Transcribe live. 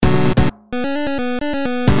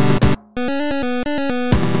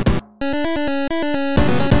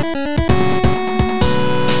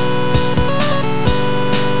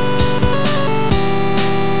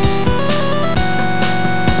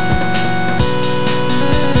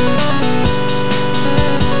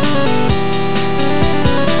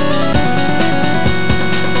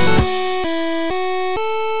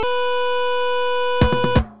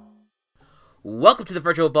Welcome to the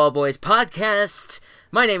Virtual Ball Boys podcast.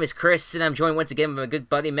 My name is Chris, and I'm joined once again by my good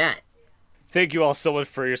buddy Matt. Thank you all so much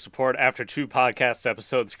for your support. After 2 podcast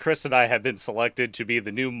episodes, Chris and I have been selected to be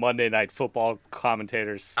the new Monday Night Football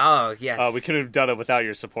commentators. Oh, yes. We couldn't have done it without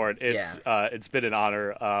your support. Yeah. It's been an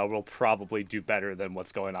honor. We'll probably do better than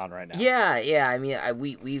what's going on right now. Yeah. I mean,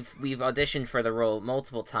 we've auditioned for the role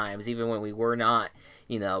multiple times, even when we were not,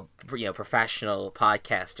 professional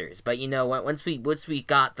podcasters. But once we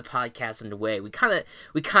got the podcast underway, we kind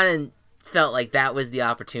of felt like that was the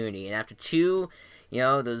opportunity. And after 2.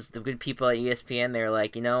 The good people at ESPN, they're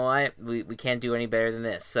like, you know what, we can't do any better than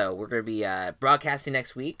this. So we're going to be broadcasting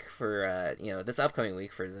next week for, this upcoming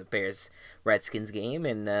week for the Bears-Redskins game.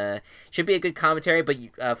 And should be a good commentary, but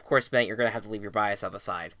of course, Matt, you're going to have to leave your bias on the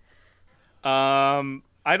side.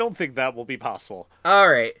 I don't think that will be possible. All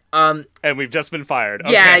right. And we've just been fired.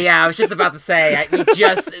 Okay. Yeah, I was just about to say, we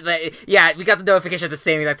got the notification at the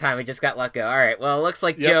same exact time. We just got let go. All right, well, it looks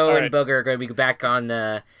like Joe and Booger are going to be back on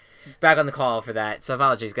the call for that, so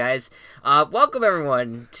apologies, guys. Welcome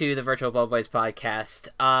everyone to the Virtual Ball Boys podcast.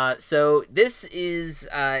 So this is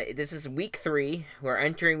week 3. We're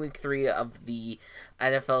entering week 3 of the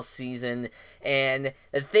NFL season, and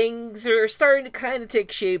things are starting to kind of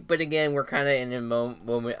take shape. But again, we're kind of in a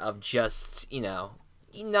moment of just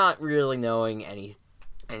not really knowing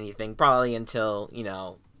anything, probably until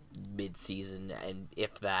mid-season, and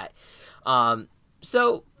if that.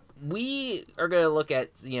 So we are going to look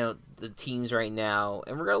at, the teams right now,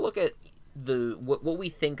 and we're going to look at what we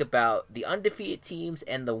think about the undefeated teams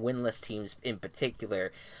and the winless teams in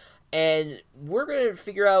particular. And we're going to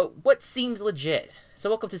figure out what seems legit. So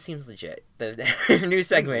welcome to Seems Legit, the new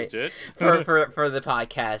segment for the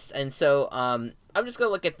podcast. And so I'm just going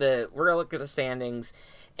to look at the standings,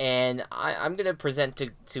 and I'm going to present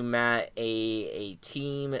to Matt a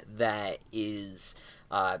team that is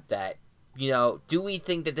do we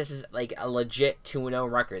think that this is like a legit 2-0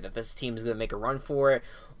 record, that this team's going to make a run for it,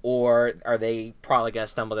 or are they probably going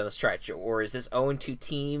to stumble down the stretch? Or is this 0-2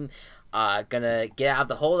 team going to get out of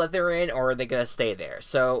the hole that they're in, or are they going to stay there?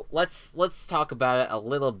 So let's talk about it a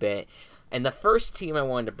little bit. And the first team I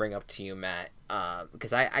wanted to bring up to you, Matt,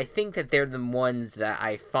 because I think that they're the ones that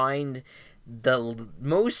I find the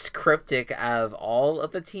most cryptic out of all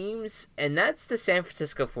of the teams, and that's the San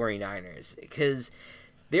Francisco 49ers, because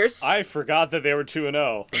I forgot that they were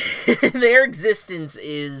 2-0. Their existence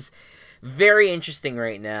is very interesting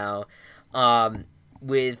right now,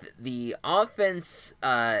 with the offense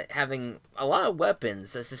having a lot of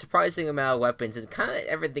weapons, a surprising amount of weapons, and kind of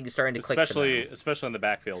everything is starting to click for them. Especially in the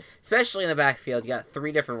backfield. Especially in the backfield. You got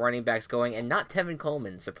 3 different running backs going, and not Tevin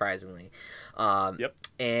Coleman, surprisingly. Yep.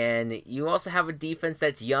 And you also have a defense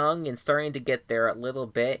that's young and starting to get there a little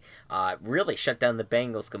bit. Really shut down the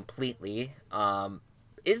Bengals completely.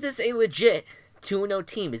 Is this a legit 2-0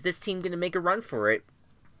 team? Is this team going to make a run for it?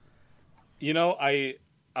 I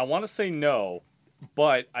want to say no,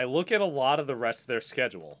 but I look at a lot of the rest of their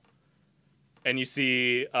schedule, and you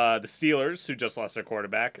see the Steelers, who just lost their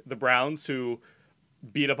quarterback, the Browns, who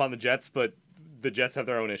beat up on the Jets, but the Jets have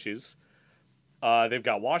their own issues. They've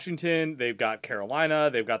got Washington, they've got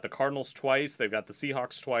Carolina, they've got the Cardinals twice, they've got the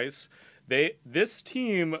Seahawks twice. This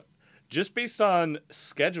team, just based on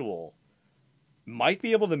schedule, might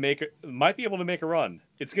be able to make a run.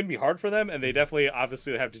 It's going to be hard for them, and they definitely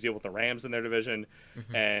obviously have to deal with the Rams in their division,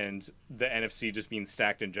 and the NFC just being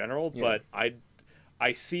stacked in general. Yeah. But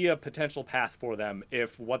I see a potential path for them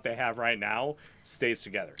if what they have right now stays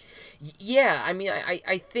together. Yeah, I mean,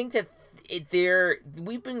 I think that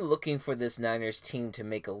we've been looking for this Niners team to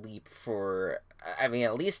make a leap for, at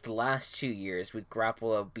least the last 2 years, with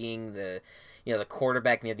Garoppolo being the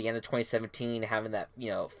quarterback near the end of 2017, having that,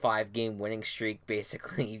 5-game winning streak,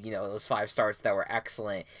 basically, those 5 starts that were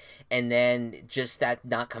excellent. And then just that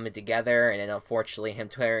not coming together, and then unfortunately him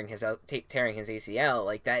tearing his ACL,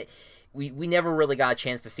 like that. We never really got a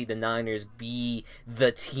chance to see the Niners be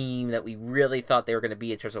the team that we really thought they were going to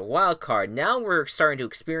be in terms of a wild card. Now we're starting to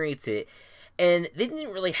experience it. And they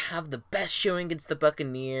didn't really have the best showing against the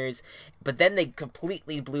Buccaneers, but then they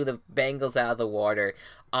completely blew the Bengals out of the water.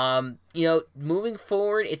 Moving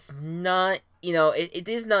forward, it's not, it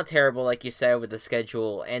is not terrible, like you said, with the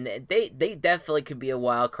schedule, and they definitely could be a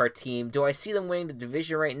wild card team. Do I see them winning the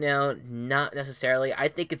division right now? Not necessarily. I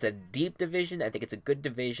think it's a deep division. I think it's a good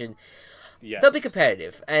division. Yes. They'll be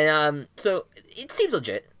competitive, and so it seems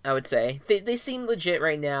legit, I would say. They seem legit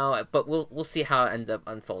right now, but we'll see how it ends up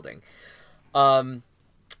unfolding.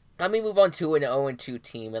 let me move on to an 0-2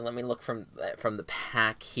 team, and let me look from the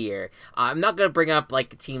pack here. I'm not going to bring up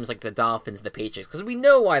like teams like the Dolphins, the Patriots, because we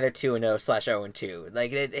know why they're 2-0/0-2.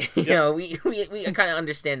 Like, you know, we kind of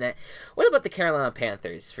understand that. What about the Carolina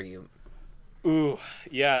Panthers for you? Ooh,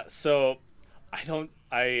 yeah. So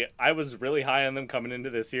I was really high on them coming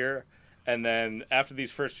into this year, and then after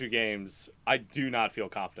these first few games, I do not feel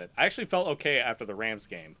confident. I actually felt okay after the Rams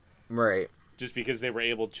game, Right? just because they were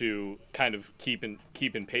able to kind of keep in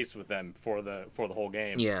pace with them for the whole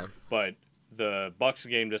game. Yeah. But the Bucs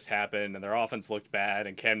game just happened, and their offense looked bad,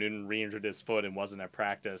 and Cam Newton re-injured his foot and wasn't at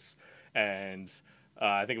practice, and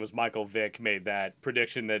I think it was Michael Vick made that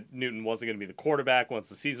prediction that Newton wasn't going to be the quarterback once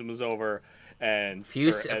the season was over. And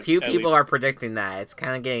a few people are predicting that. It's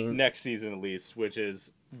kind of getting next season at least, which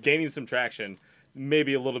is gaining some traction,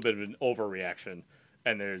 maybe a little bit of an overreaction.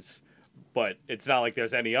 But it's not like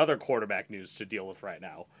there's any other quarterback news to deal with right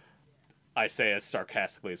now. I say as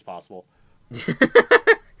sarcastically as possible.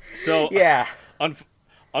 So yeah.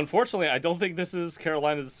 Unfortunately, I don't think this is going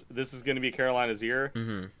to be Carolina's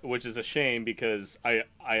year, which is a shame because I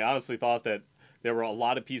honestly thought that there were a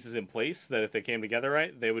lot of pieces in place that if they came together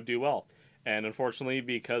right, they would do well. And unfortunately,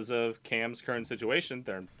 because of Cam's current situation,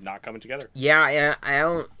 they're not coming together. Yeah, I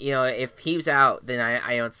don't. You know, if he's out, then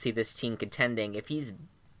I don't see this team contending. If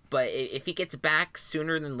he gets back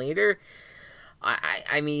sooner than later,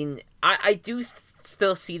 I mean, I do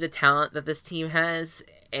still see the talent that this team has,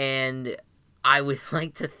 and I would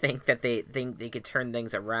like to think that they could turn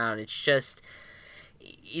things around. It's just,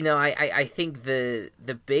 you know, I think the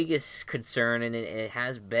biggest concern, and it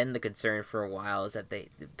has been the concern for a while, is that the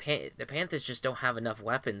Panthers just don't have enough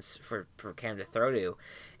weapons for Cam to throw to,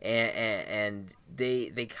 and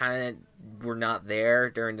they kind of were not there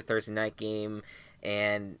during the Thursday night game,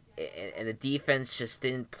 and the defense just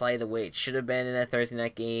didn't play the way it should have been in that Thursday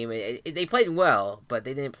night game. They played well, but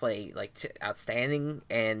they didn't play like outstanding,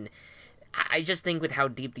 and I just think with how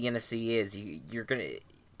deep the NFC is, you're gonna.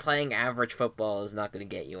 Playing average football is not going to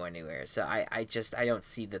get you anywhere. So I don't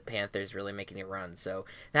see the Panthers really making a run. So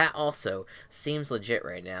that also seems legit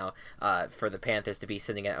right now for the Panthers to be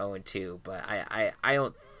sitting at 0-2. But I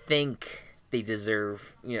don't think they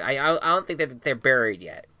deserve. You know, I don't think that they're buried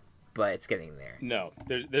yet. But it's getting there. No,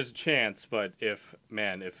 there's a chance. But if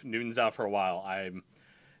Newton's out for a while, I'm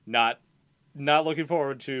not looking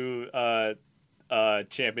forward to.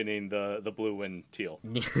 Championing the blue and teal.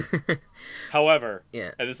 However,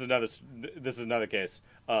 yeah. And this is another case.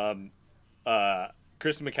 Christian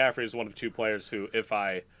McCaffrey is one of two players who, if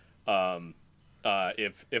I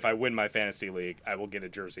win my fantasy league, I will get a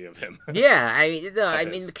jersey of him. Yeah, I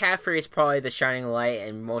mean McCaffrey is probably the shining light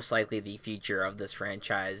and most likely the future of this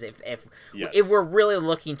franchise. If we're really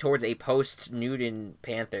looking towards a post Newton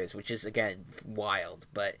Panthers, which is again wild,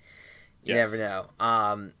 but you never know.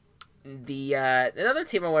 The another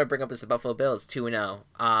team I want to bring up is the Buffalo Bills,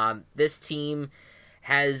 2-0. This team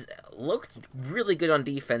has looked really good on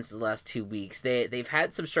defense the last 2 weeks. They've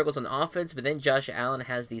had some struggles on offense, but then Josh Allen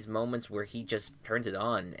has these moments where he just turns it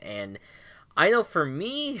on. And I know for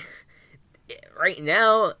me, right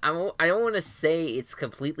now, I don't want to say it's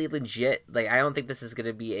completely legit. Like, I don't think this is going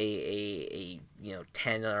to be a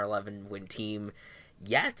 10 or 11 win team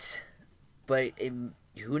yet, but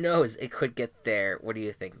who knows? It could get there. What do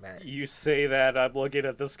you think, Matt? You say that. I'm looking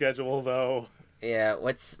at the schedule, though. Yeah.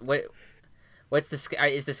 What's is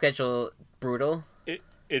the schedule brutal?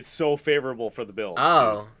 It's so favorable for the Bills.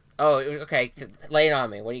 Oh. Oh. Okay. Lay it on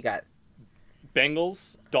me. What do you got?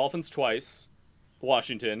 Bengals, Dolphins twice,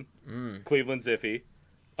 Washington, Cleveland's iffy.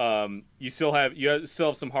 You still have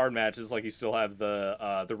some hard matches, like you still have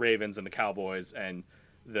the Ravens and the Cowboys and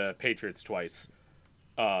the Patriots twice.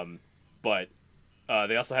 But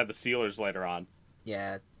they also have the Steelers later on.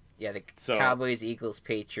 Yeah, the Cowboys, Eagles,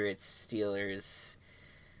 Patriots, Steelers.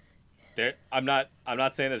 I'm not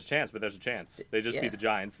saying there's a chance, but there's a chance. They just beat the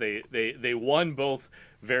Giants. They won both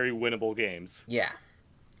very winnable games. Yeah.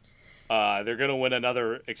 They're gonna win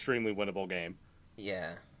another extremely winnable game.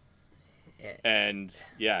 Yeah. And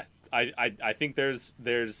I think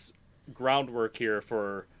there's groundwork here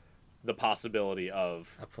for the possibility of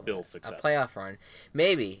Bill's success. A playoff run,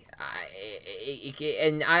 maybe.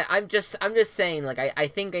 I'm just saying, like, I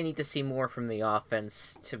think I need to see more from the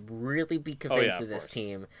offense to really be convinced of this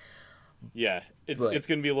team. Yeah, it's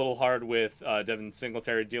going to be a little hard with Devin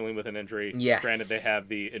Singletary dealing with an injury. Yes. Granted, they have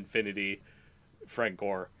the Infinity Frank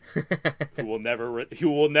Gore, who will never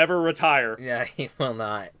retire. Yeah, he will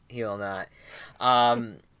not. I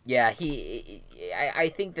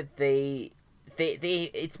think that they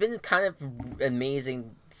it's been kind of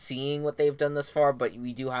amazing seeing what they've done thus far, but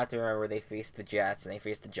we do have to remember they faced the Jets and they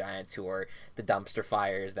faced the Giants, who are the dumpster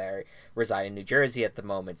fires that reside in New Jersey at the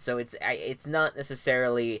moment. So it's not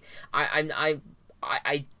necessarily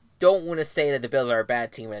I don't want to say that the Bills are a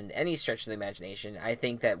bad team in any stretch of the imagination. I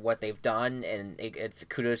think that what they've done, and it's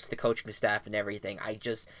kudos to the coaching staff and everything.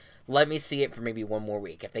 Let me see it for maybe one more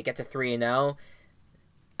week. If they get to 3-0,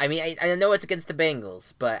 I mean, I know it's against the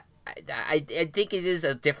Bengals, but I think it is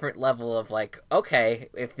a different level of like, okay,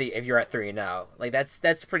 if you're at 3-0, like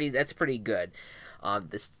that's pretty good,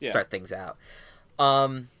 start things out.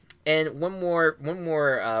 And one more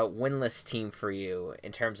winless team for you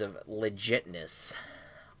in terms of legitness.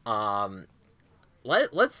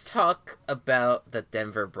 Let's talk about the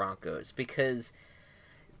Denver Broncos, because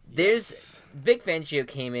Vic Fangio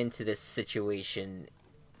came into this situation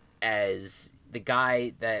as the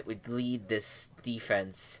guy that would lead this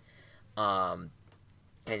defense, and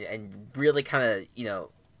really kind of,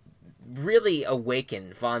 really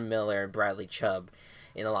awaken Von Miller and Bradley Chubb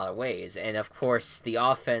in a lot of ways. And of course, the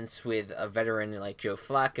offense with a veteran like Joe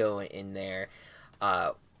Flacco in there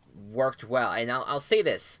worked well. And I'll say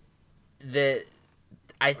this,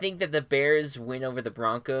 I think that the Bears' win over the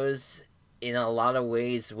Broncos in a lot of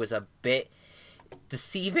ways was a bit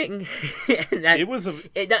deceiving. And that,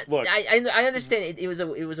 look, I understand it was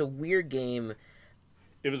a weird game.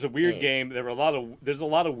 It was a weird game. There's a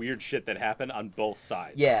lot of weird shit that happened on both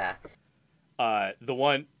sides. Yeah. The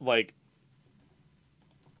one, like,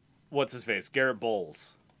 what's his face? Garrett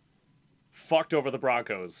Bowles fucked over the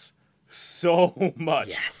Broncos so much.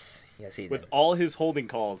 Yes, he did. With all his holding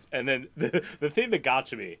calls. And then the thing that got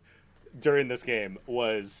to me during this game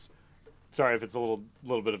was, sorry if it's a little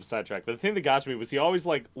bit of a sidetrack, but the thing that got to me was he always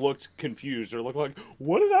like looked confused or looked like,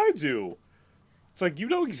 what did I do? It's like, you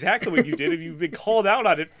know exactly what you did if you've been called out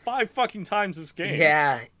on it 5 fucking times this game.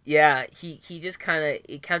 Yeah. He just kind of,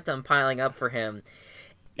 it kept on piling up for him.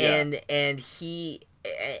 And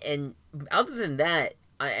other than that,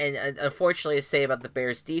 and unfortunately to say about the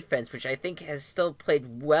Bears defense, which I think has still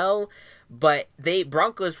played well, but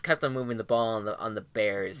Broncos kept on moving the ball on the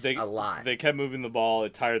Bears a lot. They kept moving the ball.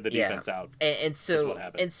 It tired the defense out. And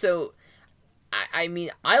so I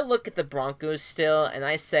mean, I look at the Broncos still, and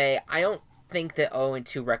I say I don't think the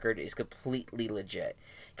 0-2 record is completely legit,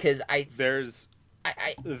 because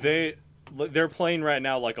they're playing right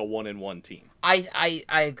now like a 1-1 team. I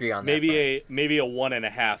agree on that. Maybe a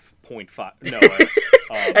 1.5.5. No,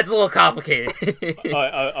 that's a little complicated.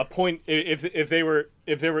 A point if they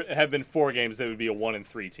had been 4 games, they would be a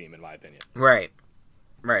 1-3 team in my opinion. Right.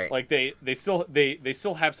 Like they still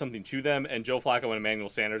have something to them, and Joe Flacco and Emmanuel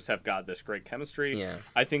Sanders have got this great chemistry. Yeah.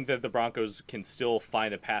 I think that the Broncos can still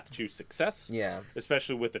find a path to success. Yeah.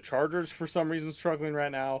 Especially with the Chargers for some reason struggling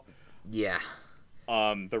right now. Yeah.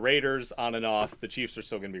 The Raiders on and off. The Chiefs are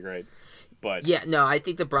still going to be great. But yeah, no, I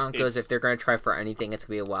think the Broncos, if they're going to try for anything, it's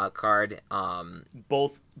going to be a wild card.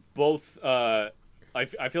 Both. I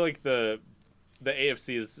feel like the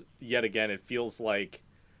AFC is yet again. It feels like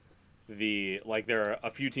there are a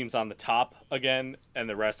few teams on the top again, and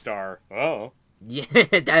the rest are Yeah,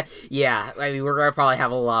 I mean, we're going to probably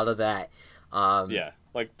have a lot of that.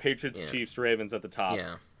 Like Patriots, Chiefs, Ravens at the top.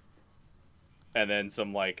 Yeah. And then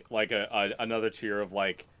some another tier of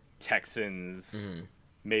like Texans. Mm-hmm.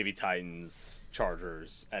 Maybe Titans,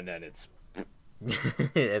 Chargers, and then it's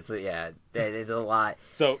it's a lot.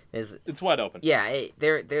 So it's wide open. Yeah,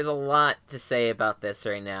 there's a lot to say about this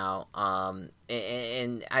right now. And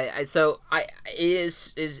it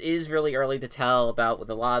is really early to tell about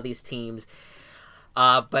with a lot of these teams.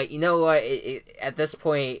 But you know what? At this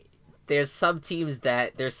point, there's some teams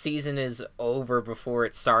that their season is over before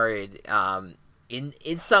it started.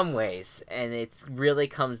 In some ways, and it really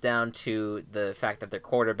comes down to the fact that their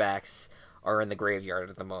quarterbacks are in the graveyard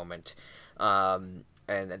at the moment, and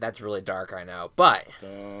that's really dark, I know. But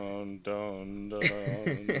the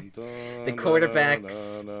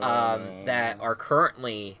quarterbacks that are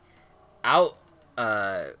currently out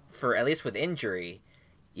for at least with injury,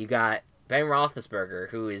 you got Ben Roethlisberger,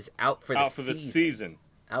 who is out for the season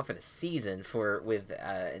with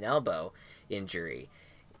an elbow injury.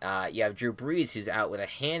 You have Drew Brees, who's out with a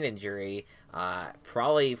hand injury,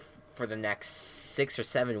 probably for the next 6 or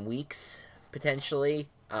 7 weeks, potentially.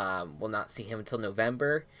 We'll not see him until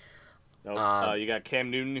November. Nope. You got Cam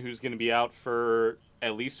Newton, who's going to be out for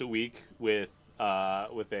at least a week with a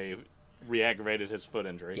re-aggravated his foot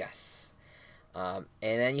injury. Yes. And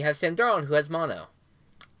then you have Sam Darnold, who has mono.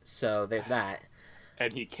 So there's that.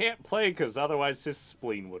 And he can't play because otherwise his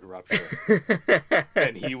spleen would rupture.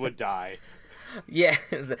 And he would die. Yeah,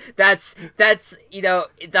 that's the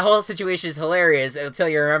whole situation is hilarious until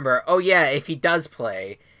you remember. Oh yeah, if he does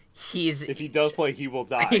play, he will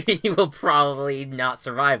die. he will probably not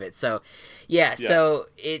survive it. So, yeah. So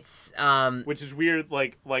it's which is weird.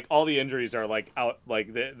 Like all the injuries are like out,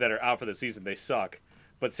 like that are out for the season. They suck.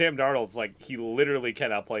 But Sam Darnold's like he literally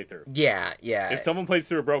cannot play through. Yeah. If someone plays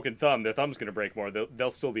through a broken thumb, their thumb's gonna break more.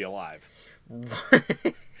 They'll still be alive.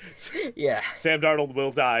 Yeah. Sam Darnold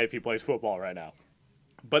will die if he plays football right now.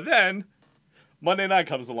 But then Monday night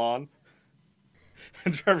comes along,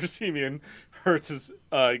 and Trevor Siemian hurts his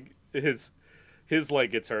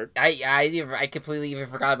leg gets hurt. I completely even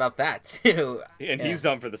forgot about that too. And he's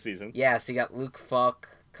done for the season. Yeah, so you got Luke Falk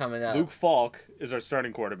coming up. Luke Falk is our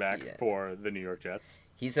starting quarterback for the New York Jets.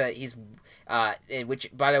 He's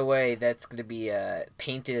which, by the way, that's going to be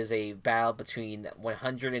painted as a battle between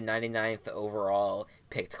 199th overall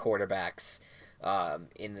picked quarterbacks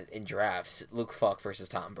in drafts. Luke Falk versus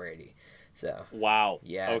Tom Brady. So wow,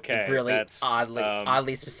 yeah, okay, really that's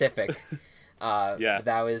oddly specific. Yeah,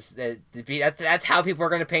 that was that's how people are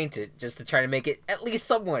going to paint it, just to try to make it at least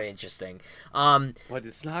somewhat interesting. But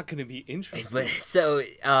it's not going to be interesting. So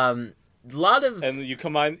a lot of, and you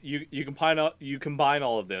combine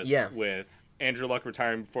all of this with Andrew Luck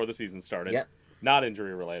retiring before the season started. Yep. Not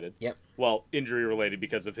injury related. Yep. Well, injury related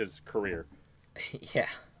because of his career. Yeah.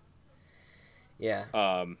 Yeah.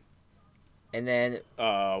 And then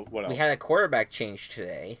what else? We had a quarterback change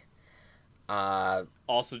today.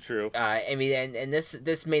 Also true. I mean, and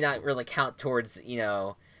this may not really count towards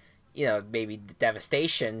maybe the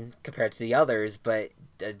devastation compared to the others, but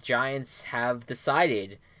the Giants have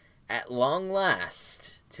decided, at long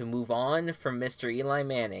last, to move on from Mr. Eli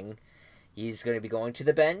Manning. He's going to be going to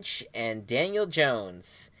the bench, and Daniel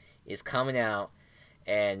Jones is coming out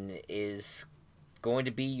and is going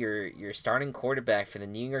to be your starting quarterback for the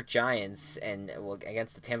New York Giants and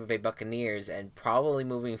against the Tampa Bay Buccaneers, and probably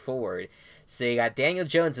moving forward. So you got Daniel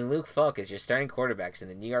Jones and Luke Falk as your starting quarterbacks in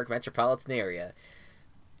the New York metropolitan area.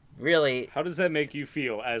 Really, how does that make you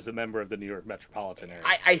feel as a member of the New York metropolitan area?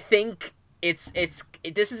 I think this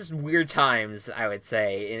is weird times, I would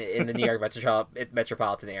say, in the New York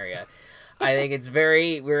metropolitan area. I think it's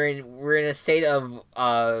we're in a state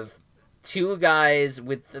of two guys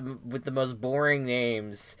with the most boring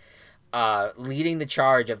names leading the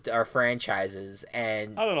charge of our franchises,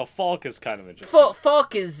 and I don't know, Falk is kind of interesting.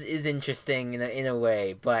 Falk is interesting in a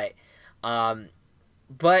way, but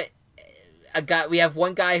we have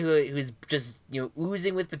one guy who's just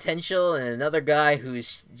oozing with potential, and another guy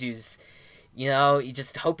who's you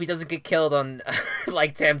just hope he doesn't get killed on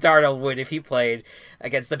like Sam Darnold would if he played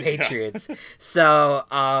against the Patriots. Yeah.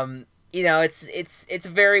 So it's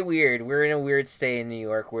very weird. We're in a weird state in New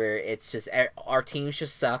York where it's just our teams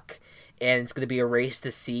just suck, and it's going to be a race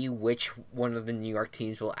to see which one of the New York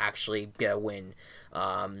teams will actually get a win.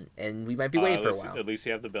 And we might be waiting for a while. At least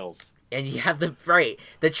you have the Bills. And you have the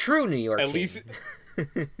true New York team. At least,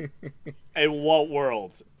 in what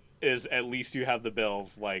world is at least you have the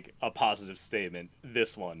Bills like a positive statement?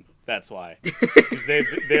 This one. That's why. Because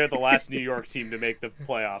they're the last New York team to make the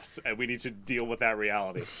playoffs, and we need to deal with that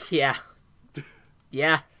reality. Yeah.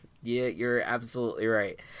 Yeah, you're absolutely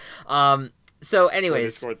right. So anyways, they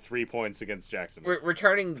scored 3 points against Jacksonville.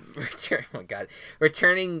 Returning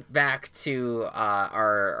back to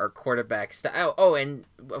our quarterback. And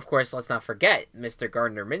of course, let's not forget Mr.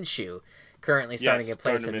 Gardner Minshew, currently starting in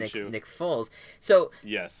place of Nick Foles. So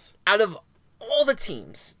yes, out of all the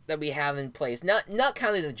teams that we have in place, not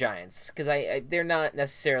counting the Giants, because they're not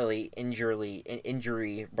necessarily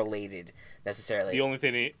injury related necessarily. The only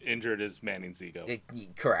thing injured is Manning's ego.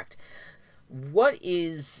 Correct.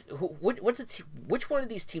 Which one of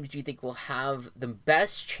these teams do you think will have the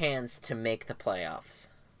best chance to make the playoffs?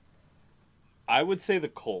 I would say the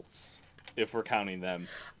Colts, if we're counting them.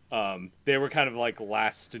 They were kind of like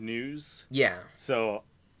last news. Yeah. So,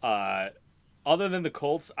 other than the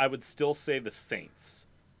Colts, I would still say the Saints.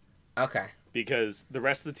 Okay. Because the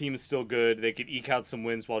rest of the team is still good. They could eke out some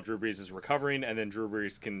wins while Drew Brees is recovering, and then Drew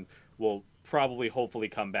Brees will probably, hopefully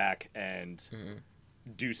come back and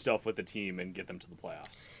do stuff with the team and get them to the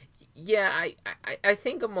playoffs. Yeah, I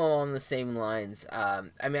think I'm all on the same lines. I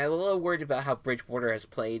mean, I'm a little worried about how Bridgewater has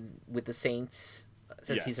played with the Saints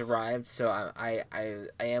since he's arrived, so I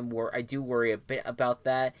do worry a bit about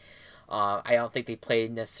that. I don't think they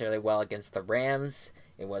played necessarily well against the Rams.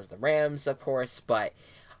 It was the Rams, of course, but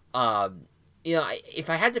if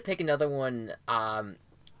I had to pick another one, and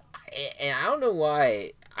I don't know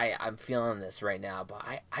why I'm feeling this right now, but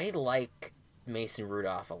I like Mason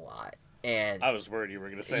Rudolph a lot. And I was worried you were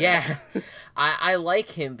going to say that. Yeah, I like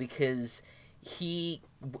him because he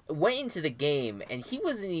went into the game, and he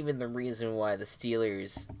wasn't even the reason why the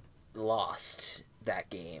Steelers lost that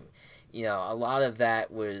game. You know, a lot of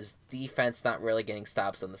that was defense not really getting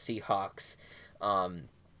stops on the Seahawks.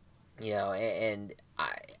 You know, and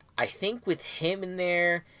I think with him in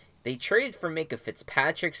there, they traded for Minka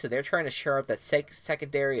Fitzpatrick, so they're trying to shore up that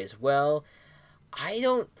secondary as well. I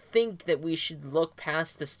don't think that we should look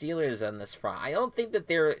past the Steelers on this front. I don't think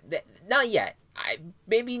that not yet.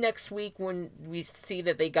 Maybe next week when we see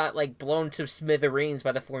that they got like blown to smithereens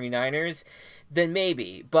by the 49ers, then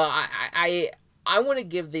maybe. But I want to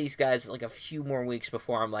give these guys like a few more weeks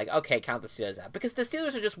before I'm like, okay, count the Steelers out, because the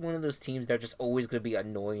Steelers are just one of those teams that are just always going to be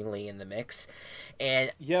annoyingly in the mix.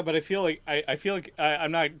 And yeah, but I feel like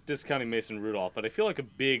I'm not discounting Mason Rudolph, but I feel like a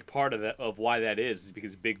big part of why that is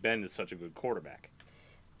because Big Ben is such a good quarterback.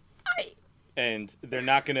 And they're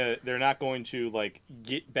not going to like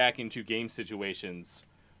get back into game situations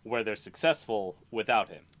where they're successful without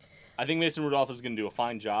him. I think Mason Rudolph is going to do a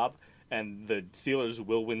fine job, and the Steelers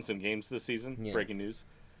will win some games this season. Yeah. Breaking news.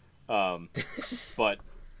 But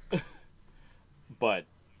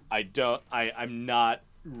I'm not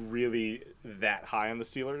really that high on the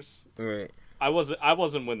Steelers. Right. I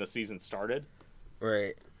wasn't when the season started.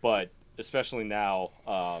 Right. But especially now,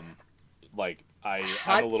 I'm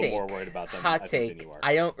a little more worried about them. Hot take.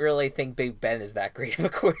 I don't really think Big Ben is that great of a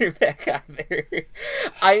quarterback either.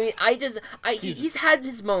 I mean, he's had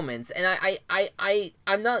his moments, and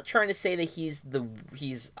I'm not trying to say that he's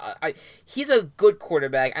a good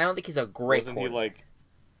quarterback. I don't think he's a great. Wasn't he like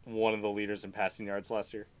one of the leaders in passing yards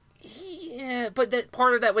last year? Yeah, but that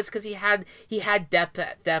part of that was because he had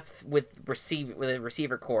depth with a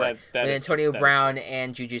receiver core with Antonio Brown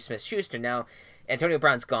and Juju Smith-Schuster. Now, Antonio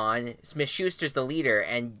Brown's gone. Smith-Schuster's the leader,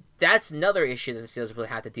 and that's another issue that the Steelers will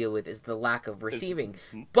have to deal with is the lack of receiving.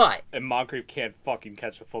 And Moncrief can't fucking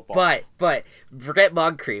catch a football. But forget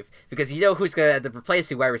Moncrief, because you know who's going to have to replace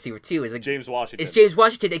the wide receiver too is James Washington. It's James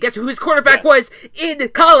Washington. And guess who his quarterback was in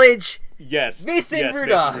college? Yes, Mason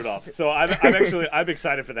Rudolph. Mason Rudolph. So I'm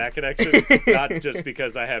excited for that connection, not just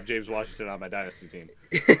because I have James Washington on my dynasty team.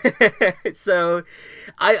 So,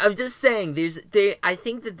 I'm just saying, I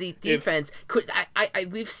think that the defense could.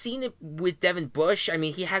 We've seen it with Devin Bush. I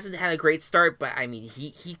mean, he hasn't had a great start, but I mean,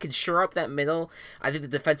 he can shore up that middle. I think the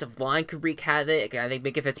defensive line could wreak havoc. I think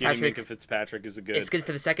Minka Fitzpatrick is It's good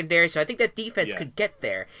for the secondary, so I think that defense could get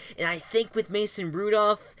there. And I think with Mason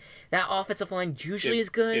Rudolph, that offensive line usually is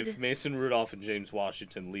good. If Mason Rudolph and James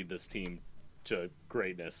Washington lead this team to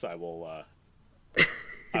greatness, I will.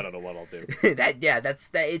 I don't know what I'll do.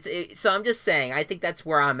 So I'm just saying. I think that's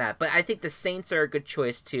where I'm at. But I think the Saints are a good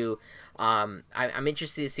choice too. I'm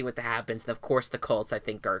interested to see what happens. And of course, the Colts I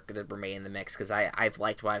think are going to remain in the mix because I've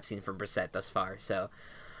liked what I've seen from Brissett thus far. So,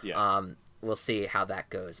 we'll see how that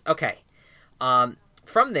goes. Okay.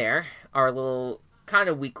 From there, our little kind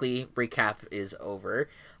of weekly recap is over.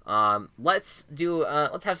 Let's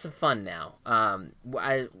have some fun now.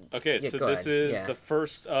 This is the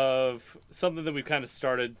first of something that we've kind of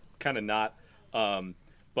started, kind of not,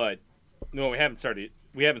 but no, we haven't started.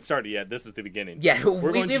 We haven't started yet. This is the beginning. Yeah,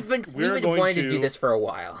 we've been wanting to do this for a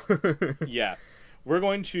while. Yeah, we're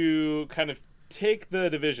going to kind of take the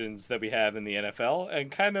divisions that we have in the NFL and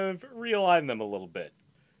kind of realign them a little bit.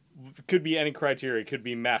 Could be any criteria. Could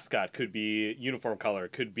be mascot. Could be uniform color.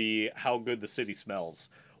 Could be how good the city smells.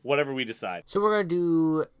 Whatever we decide. So we're gonna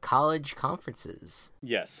do college conferences.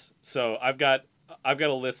 Yes. So I've got a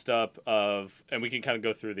list up of, and we can kind of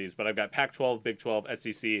go through these, but I've got Pac-12, Big 12,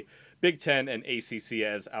 SEC, Big 10, and ACC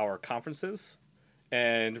as our conferences,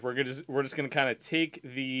 and we're just gonna kind of take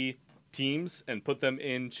the teams and put them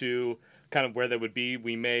into kind of where they would be.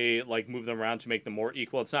 We may like move them around to make them more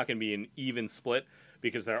equal. It's not gonna be an even split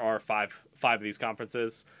because there are five of these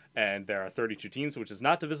conferences, and there are 32 teams, which is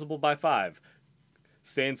not divisible by 5.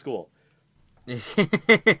 Stay in school.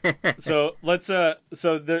 So let's there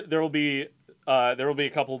will be a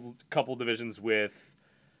couple divisions with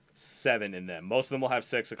 7 in them. Most of them will have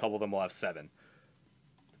 6. A couple of them will have 7.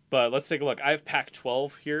 But let's take a look. I have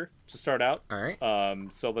Pac-12 here to start out. All right.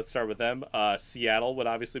 So let's start with them. Seattle would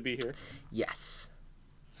obviously be here. Yes.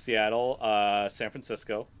 Seattle, San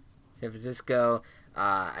Francisco.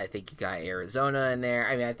 I think you got Arizona in there.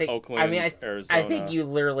 I mean, I think Oakland, Arizona. I think you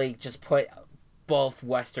literally just put both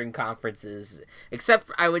Western conferences, except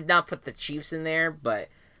I would not put the Chiefs in there, but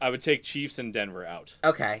I would take Chiefs and Denver out.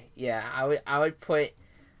 Okay, yeah, I would put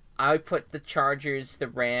the Chargers, the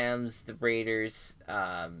Rams, the Raiders,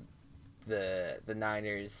 the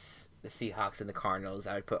Niners, the Seahawks, and the Cardinals.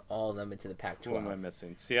 I would put all of them into the Pac-12. Who am I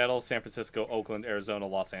missing? Seattle, San Francisco, Oakland, Arizona,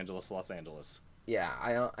 Los Angeles. Yeah,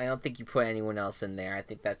 I don't think you put anyone else in there. I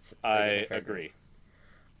think that's. I agree.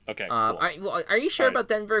 Okay. Cool. Are you sure about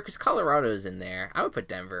Denver? Because Colorado's in there. I would put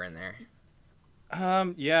Denver in there.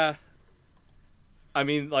 Yeah. I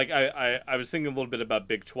mean, like I was thinking a little bit about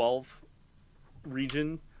Big 12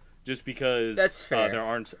 region, just because that's fair. There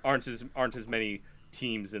aren't as many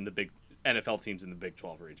teams in the NFL teams in the Big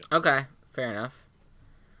 12 region. Okay, fair enough.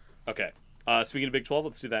 Okay. Speaking of Big 12,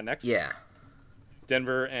 let's do that next. Yeah.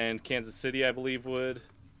 Denver and Kansas City, I believe, would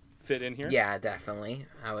fit in here. Yeah, definitely.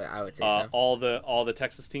 I would say so. All the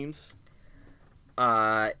Texas teams.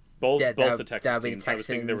 Both the Texas teams. Texans, I was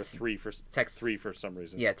thinking there were three for some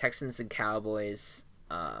reason. Yeah, Texans and Cowboys.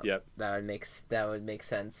 Yep. That would make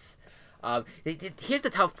sense. Here's the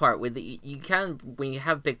tough part with when you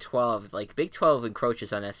have Big 12, like Big 12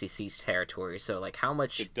 encroaches on SEC's territory. So like how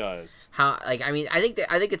much it does. I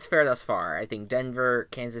think it's fair thus far. I think Denver,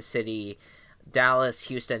 Kansas City, Dallas,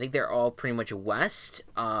 Houston, I think they're all pretty much west.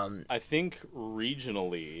 I think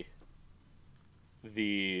regionally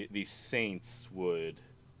the Saints would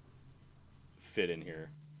fit in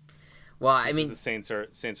here. Well, I mean, the Saints are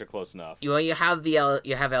close enough. Well, you have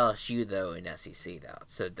LSU though in SEC though,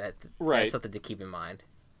 so that's something to keep in mind.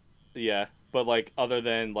 Yeah, but like other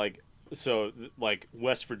than like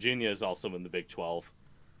West Virginia is also in the Big 12.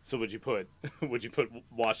 So would you put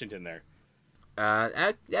Washington there?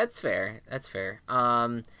 That's fair. That's fair.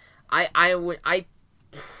 I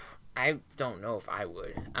don't know if I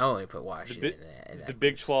would. I only put Washington in that. The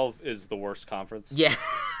Big 12 is the worst conference. Yeah.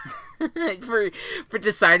 for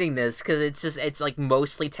deciding this, because it's like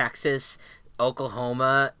mostly Texas,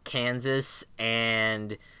 Oklahoma, Kansas,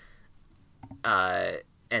 and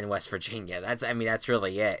West Virginia. That's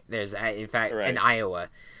really it. There's in fact and Iowa.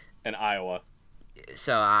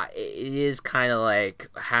 So it is kind of like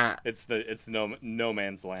it's no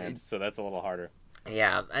man's land. So that's a little harder.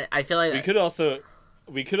 Yeah, I feel like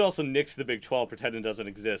we could also nix the Big 12, pretend it doesn't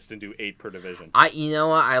exist, and do 8 per division. You know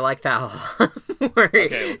what? I like that a lot more,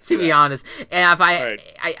 to be honest. And if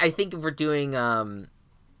I think if we're doing,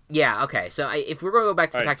 yeah, okay. So if we're going to go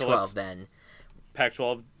back to the Pac-12, then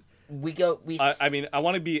Pac-12. I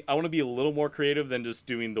want to be a little more creative than just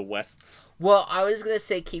doing the Wests. Well, I was gonna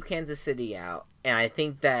say keep Kansas City out, and I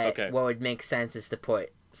think that what would make sense is to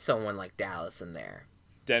put someone like Dallas in there.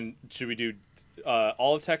 Then should we do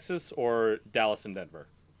all of Texas or Dallas and Denver?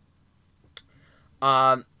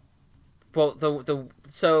 Well,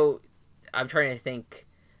 so I'm trying to think.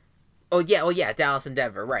 Oh yeah, Dallas and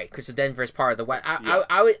Denver, right? Because Denver is part of the West.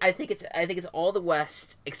 I think it's all the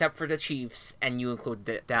West except for the Chiefs, and you include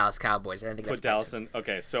the Dallas Cowboys. And I think put Dallas in.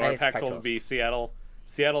 Okay, so our Pac-12 would be Seattle,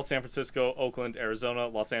 San Francisco, Oakland, Arizona,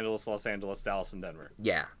 Los Angeles, Dallas, and Denver.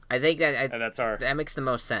 Yeah, I think that makes the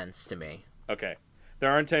most sense to me. Okay,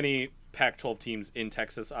 there aren't any Pac-12 teams in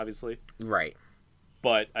Texas, obviously. Right.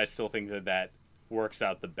 But I still think that works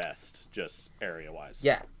out the best, just area-wise.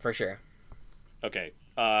 Yeah, for sure. Okay.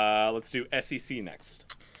 Let's do SEC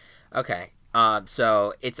next. Okay.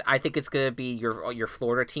 So I think it's gonna be your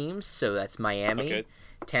Florida teams. So that's Miami,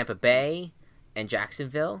 Tampa Bay, and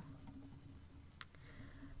Jacksonville.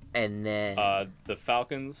 And then the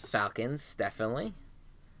Falcons. Falcons, definitely.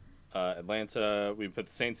 Atlanta. We put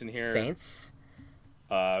the Saints in here. Saints.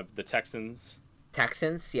 The Texans.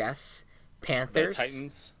 Texans, yes. Panthers. The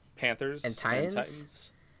Titans. Panthers. And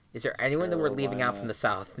Titans. Is there anyone that we're leaving out from the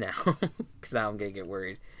South now? Because now I'm gonna get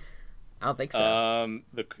worried. I don't think so.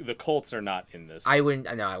 The Colts are not in this. I wouldn't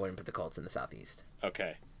put the Colts in the Southeast.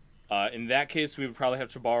 Okay. In that case, we would probably have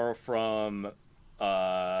to borrow from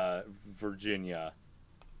Virginia,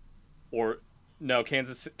 or no,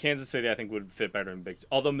 Kansas City. I think would fit better in Big.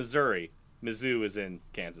 Although Mizzou is in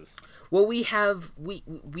Kansas. Well, we have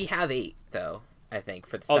 8 though. I think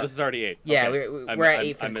for the South. This is already 8. Yeah, okay. we're at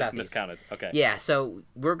 8 for the Southeast. Miscounted. Okay. Yeah, so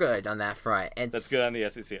we're good on that front. That's good on the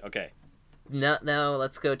SEC. Okay. No,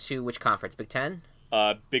 let's go to which conference? Big 10?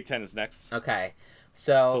 Big 10 is next. Okay.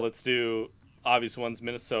 So let's do obvious ones.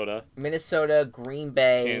 Minnesota, Green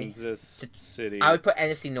Bay, Kansas City. I would put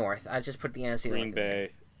NFC North. I just put the NFC North. Green Bay.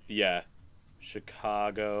 Yeah.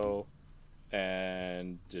 Chicago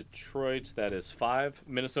and Detroit. That is 5.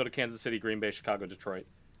 Minnesota, Kansas City, Green Bay, Chicago, Detroit.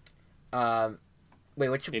 Wait,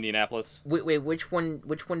 which Indianapolis? Wait, which one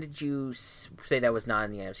did you say that was not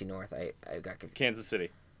in the NFC North? I got confused. Kansas City.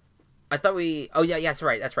 I thought we. Oh yeah, that's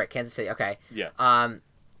right. Kansas City. Okay. Yeah.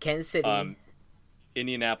 Kansas City.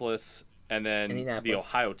 Indianapolis, and then the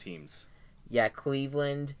Ohio teams. Yeah,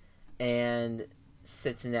 Cleveland and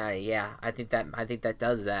Cincinnati. Yeah, I think that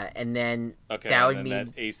does that, and then that would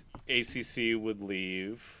mean that ACC would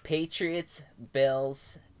leave. Patriots,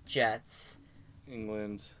 Bills, Jets,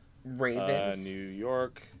 England. Ravens, New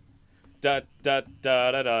York, Da da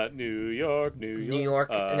da da da. New York, New York. New York,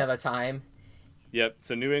 another time. Yep.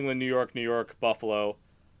 So New England, New York, Buffalo,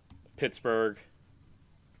 Pittsburgh.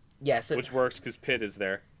 Yeah. So which works because Pitt is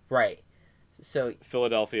there. Right. So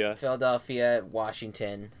Philadelphia,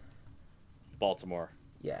 Washington, Baltimore.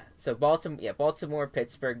 Yeah. So Baltimore,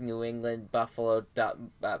 Pittsburgh, New England, Buffalo,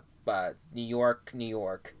 New York,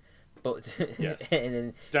 Yes. and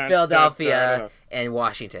then Philadelphia and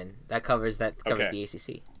Washington. That covers the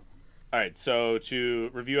ACC. All right. So to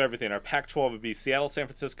review everything, our Pac-12 would be Seattle, San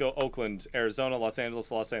Francisco, Oakland, Arizona, Los Angeles,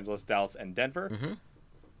 Dallas, and Denver. Mm-hmm.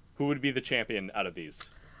 Who would be the champion out of these?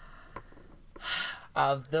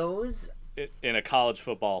 Of those, in a college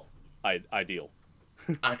football ideal.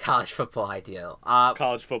 A college football ideal.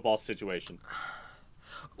 College football situation.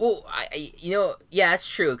 Well, yeah, that's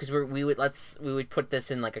true because we would put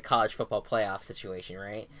this in like a college football playoff situation,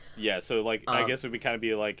 right? Yeah, so like I guess it would kind of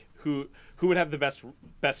be like who would have the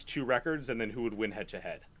best two records and then who would win head to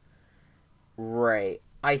head. Right.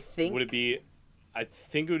 I think it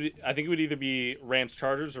would either be Rams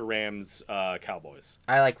Chargers or Rams Cowboys.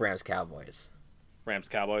 I like Rams Cowboys. Rams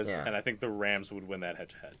Cowboys, yeah. And I think the Rams would win that head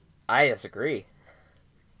to head. I disagree.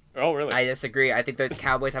 Oh, really? I disagree. I think the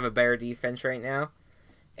Cowboys have a better defense right now.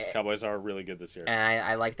 Cowboys are really good this year. And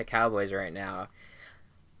I like the Cowboys right now.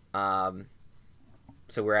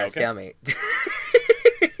 So we're at a stalemate.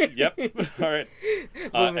 Yep. All right.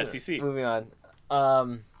 SEC. Moving on.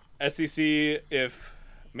 SEC,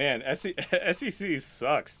 SEC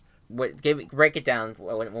sucks. Break it down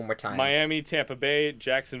one more time. Miami, Tampa Bay,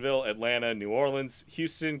 Jacksonville, Atlanta, New Orleans,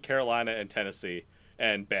 Houston, Carolina, and Tennessee.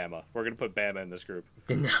 And Bama. We're gonna put Bama in this group.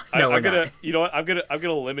 No, I'm gonna. You know what? I'm gonna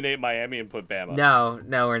eliminate Miami and put Bama. No,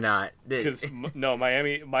 we're not. Because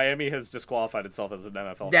Miami has disqualified itself as an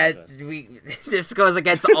NFL franchise. This goes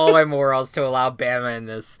against all my morals to allow Bama in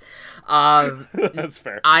this. That's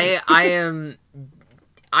fair. I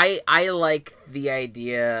like the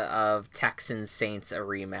idea of Texans Saints a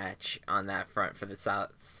rematch on that front for the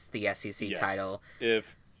SEC title.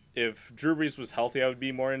 If Drew Brees was healthy, I would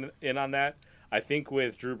be more in on that. I think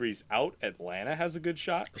with Drew Brees out, Atlanta has a good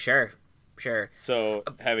shot. Sure. So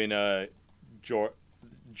having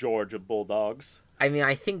Georgia Bulldogs. I mean,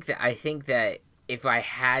 I think that if I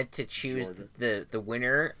had to choose the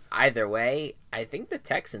winner either way, I think the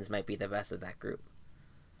Texans might be the best of that group.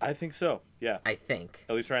 I think so. Yeah. I think.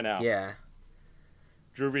 At least right now. Yeah.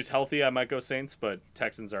 Drew Brees healthy, I might go Saints, but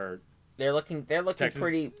Texans are. They're looking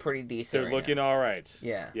pretty decent. They're looking all right.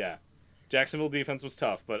 Yeah. Yeah. Jacksonville defense was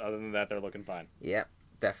tough, but other than that, they're looking fine. Yep,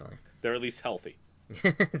 definitely. They're at least healthy.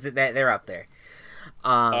 They're up there.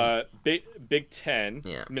 Big Ten.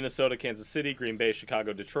 Yeah. Minnesota, Kansas City, Green Bay,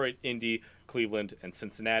 Chicago, Detroit, Indy, Cleveland, and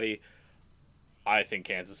Cincinnati. I think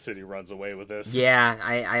Kansas City runs away with this. Yeah,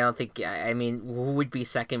 I don't think. I mean, who would be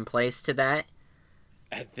second place to that?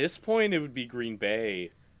 At this point, it would be Green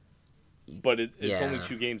Bay. But it's only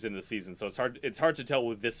 2 games into the season, so it's hard to tell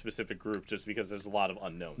with this specific group just because there's a lot of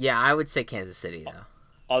unknowns. Yeah, I would say Kansas City though.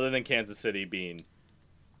 Other than Kansas City being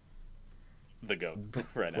the GOAT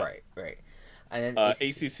right now. Right. And then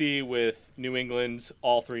ACC with New England,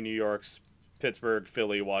 all 3 New Yorks, Pittsburgh,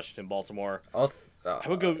 Philly, Washington, Baltimore. I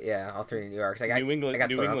would go. Yeah, all 3 New Yorks. New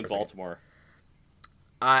England, Baltimore.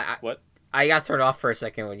 What? I got thrown off for a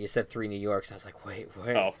second when you said 3 New Yorks. I was like, wait.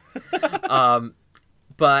 Oh.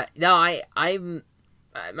 But no, I might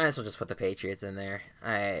as well just put the Patriots in there.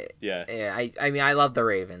 I mean, I love the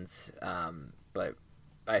Ravens, but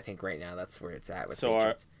I think right now that's where it's at with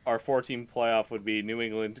Patriots. Our 4-team playoff would be New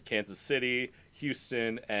England, Kansas City,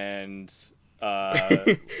 Houston, and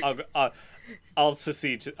I'll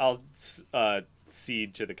cede to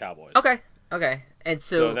the Cowboys. Okay. And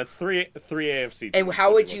so that's three AFC teams. And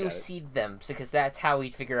how would you seed them? Because that's how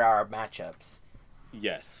we figure out our matchups.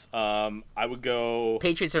 Yes. I would go...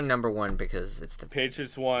 Patriots are number 1 because it's the...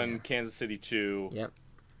 Patriots 1, Kansas City 2. Yep.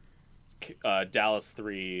 Dallas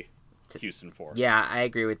 3, Houston 4. Yeah, I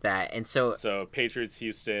agree with that. And so... So, Patriots,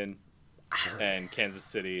 Houston, and Kansas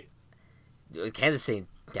City. Kansas City,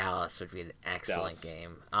 Dallas would be an excellent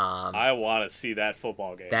game. I want to see that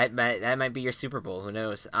football game. That might be your Super Bowl. Who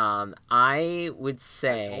knows? I would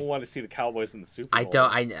say I don't want to see the Cowboys in the Super Bowl. I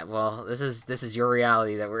don't. Well, this is your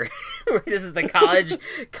reality that we're. This is the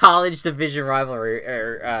college division rivalry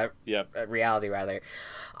or reality rather.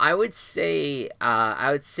 I would say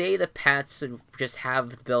the Pats would just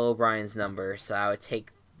have Bill O'Brien's number, so I would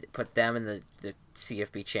put them in the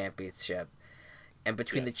CFB championship. And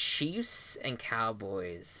between the Chiefs and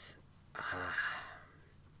Cowboys,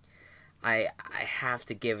 I have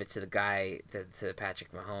to give it to the guy, to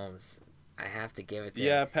Patrick Mahomes. I have to give it to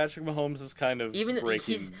Yeah, him. Patrick Mahomes is kind of Even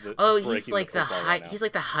breaking he's he's like he's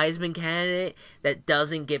like the Heisman candidate that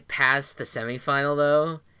doesn't get past the semifinal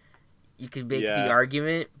though. You could make the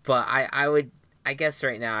argument, but I guess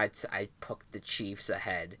right now I'd put the Chiefs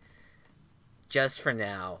ahead. Just for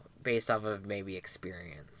now, based off of maybe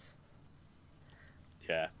experience.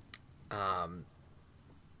 Yeah. And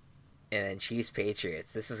then Chiefs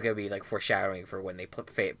Patriots. This is gonna be like foreshadowing for when they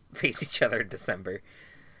face each other in December.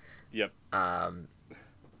 Yep.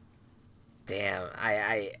 Damn.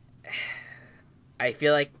 I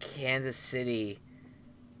feel like Kansas City.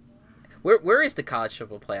 Where is the college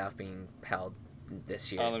football playoff being held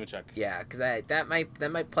this year? Let me check. Yeah, because that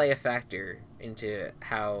might play a factor into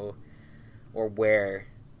how or where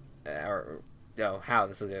or no how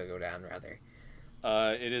this is gonna go down rather.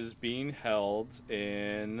 It is being held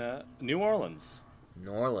in New Orleans.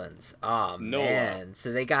 New Orleans. Oh man.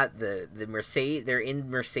 So they got the Mercedes. They're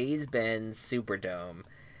in Mercedes-Benz Superdome.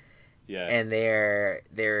 Yeah. And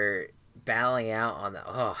they're battling out on the.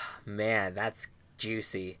 Oh man, that's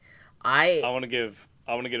juicy. I want to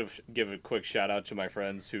give a quick shout out to my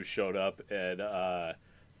friends who showed up at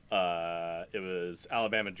it was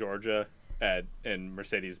Alabama Georgia in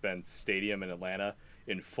Mercedes-Benz Stadium in Atlanta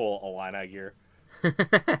in full Illini gear.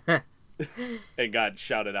 And got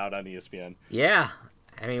shouted out on ESPN. Yeah,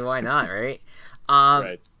 I mean, why not, right?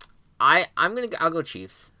 Right. I'll go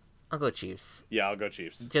Chiefs. I'll go Chiefs. Yeah, I'll go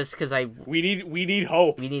Chiefs. Just because we need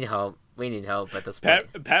hope. We need hope. We need hope at this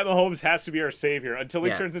point. Pat Mahomes has to be our savior until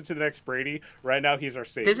he turns into the next Brady. Right now, he's our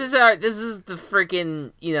savior. This is the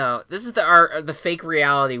freaking this is the fake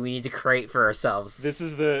reality we need to create for ourselves. This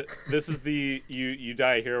is the you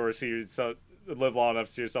die a hero or see yourself live long enough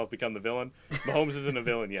to see yourself become the villain. Mahomes isn't a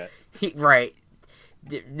villain yet. Right.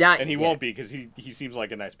 And he won't be because he seems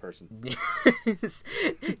like a nice person.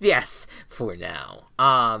 Yes, for now.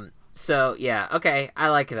 So yeah, okay, I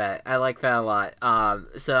like that. I like that a lot.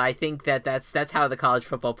 So I think that's how the college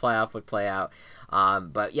football playoff would play out.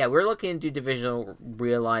 But yeah, we're looking to do divisional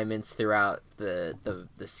realignments throughout the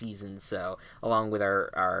season. So along with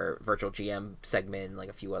our virtual GM segment and like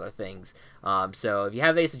a few other things. So if you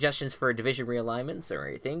have any suggestions for division realignments or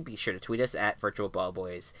anything, be sure to tweet us at Virtual Ball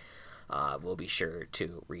Boys. We'll be sure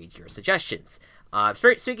to read your suggestions.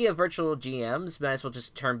 Speaking of virtual GMs, might as well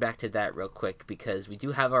just turn back to that real quick because we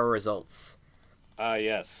do have our results.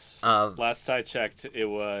 Yes. Last I checked, it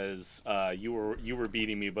was you were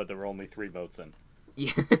beating me, but there were only 3 votes in.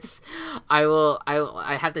 Yes, I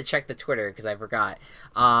have to check the Twitter because I forgot.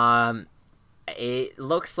 It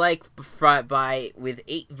looks like with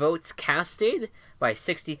 8 votes casted by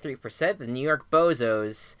 63%, the New York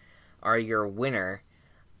Bozos are your winner.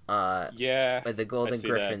 With the Golden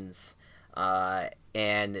Griffins.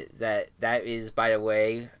 And that is, by the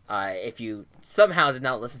way, if you somehow did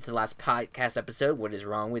not listen to the last podcast episode, what is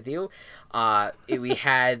wrong with you?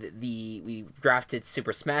 We drafted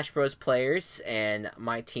Super Smash Bros. Players, and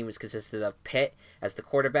my team was consisted of Pitt as the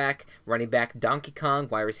quarterback, running back Donkey Kong,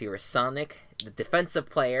 wide receiver Sonic, the defensive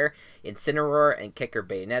player Incineroar, and kicker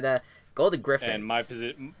Bayonetta. Golden Griffins. And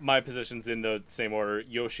my positions in the same order: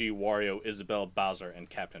 Yoshi, Wario, Isabelle, Bowser, and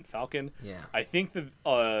Captain Falcon. Yeah. I think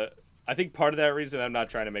part of that reason, I'm not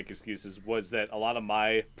trying to make excuses, was that a lot of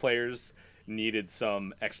my players needed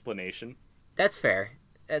some explanation. That's fair.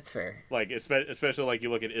 Like especially like you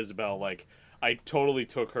look at Isabelle, like I totally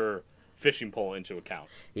took her fishing pole into account.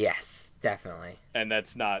 Yes, definitely. And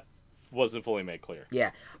that's wasn't fully made clear.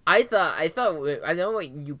 Yeah, I know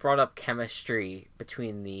when you brought up chemistry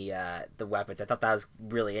between the weapons. I thought that was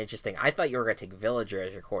really interesting. I thought you were gonna take Villager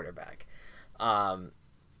as your quarterback,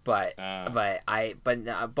 but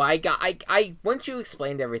once you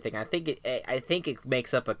explained everything, I think it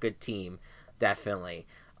makes up a good team, definitely.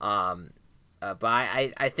 But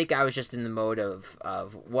I think I was just in the mode of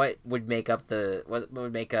what would make up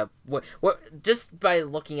what just by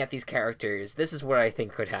looking at these characters, this is what I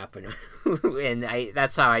think could happen, and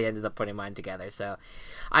that's how I ended up putting mine together. So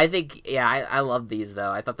I think I love these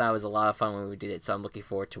though. I thought that was a lot of fun when we did it, so I'm looking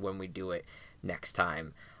forward to when we do it next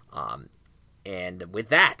time. And with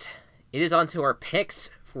that, it is on to our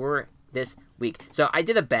picks for this week. So I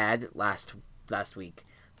did a bad last week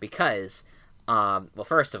because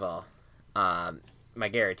first of all, my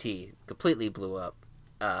guarantee completely blew up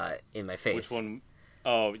in my face. Which one?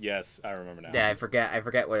 Oh yes, I remember now. Yeah, I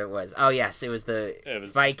forget what it was. Oh yes, it was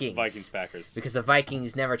Vikings. Vikings Packers. Because the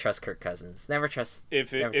Vikings never trust Kirk Cousins. Never trust.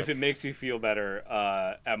 If it makes you feel better,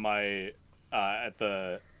 at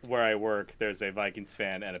where I work, there's a Vikings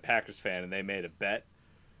fan and a Packers fan, and they made a bet.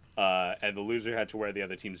 And the loser had to wear the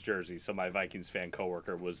other team's jersey. So my Vikings fan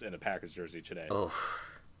coworker was in a Packers jersey today. Oh.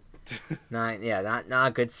 not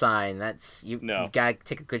a good sign. That's you gotta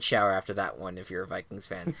take a good shower after that one if you're a Vikings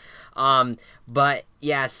fan. But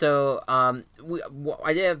yeah, so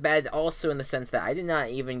I did bad also in the sense that I did not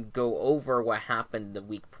even go over what happened the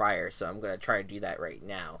week prior, so I'm gonna try to do that right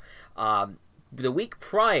now. The week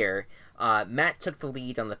prior, Matt took the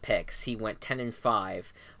lead on the picks. He went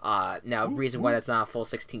 10-5. Now, reason why that's not a full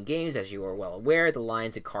 16 games, as you are well aware, the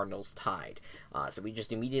Lions and Cardinals tied. So we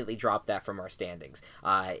just immediately dropped that from our standings.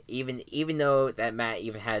 Even though that Matt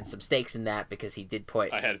even had some stakes in that because he did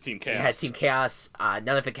put. I had a Team Chaos. He had Team Chaos. None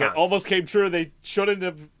of it counts. It almost came true. They shouldn't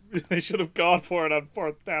have. They should have gone for it on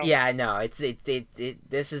 4th down. Yeah, no,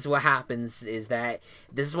 this is what happens. Is that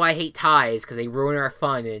this is why I hate ties, because they ruin our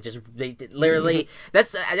fun, and they literally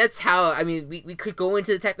that's how. I mean, we could go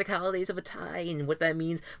into the technicalities of a tie and what that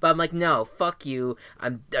means, but I'm like, no, fuck you.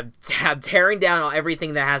 I'm tearing down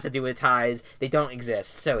everything that has to do with ties. They don't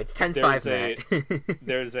exist. So it's 10-5.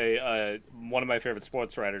 There's a one of my favorite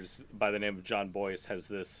sports writers by the name of John Boyce has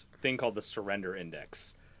this thing called the Surrender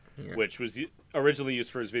Index. Yeah. Which was originally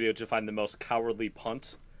used for his video to find the most cowardly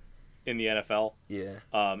punt in the NFL. Yeah.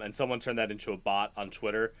 And someone turned that into a bot on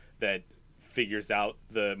Twitter that figures out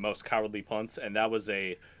the most cowardly punts, and that was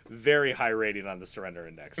a very high rating on the Surrender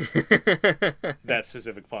Index. That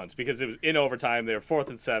specific punt, because it was in overtime. They were 4th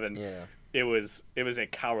and 7. Yeah. It was a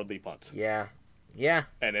cowardly punt. Yeah. Yeah.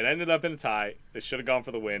 And it ended up in a tie. They should have gone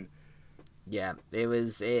for the win. Yeah. It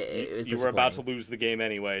was. You were about to lose the game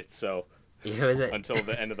anyway, so. Until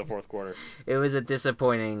the end of the 4th quarter. It was a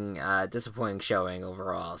disappointing showing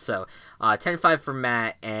overall. So, 10-5 for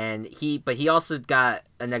Matt, and he also got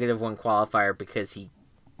a -1 qualifier because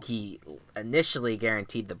he initially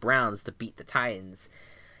guaranteed the Browns to beat the Titans.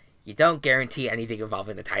 You don't guarantee anything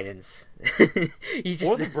involving the Titans.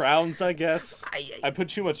 Or the Browns, I guess. I put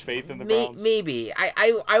too much faith in the Browns. Maybe.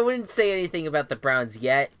 I wouldn't say anything about the Browns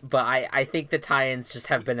yet, but I think the Titans just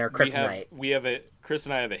have been their kryptonite. Chris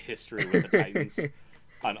and I have a history with the Titans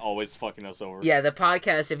on always fucking us over. Yeah, the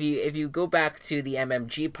podcast, if you go back to the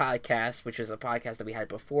MMG podcast, which was a podcast that we had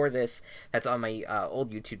before this, that's on my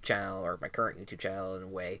old YouTube channel, or my current YouTube channel in a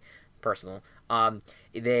way, personal.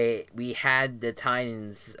 We had the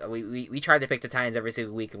Titans. We tried to pick the Titans every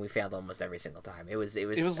single week, and we failed almost every single time. It was like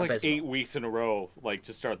abysmal. 8 weeks in a row, like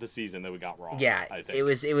to start the season, that we got wrong. Yeah, I think. It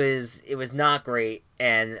was not great,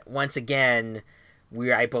 and once again,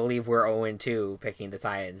 I believe we're 0-2 picking the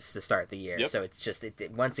Titans to start the year. Yep. So it's just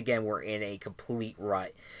once again we're in a complete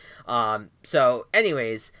rut. So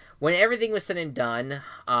anyways, when everything was said and done,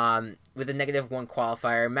 with a -1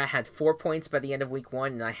 qualifier, Matt had 4 points by the end of week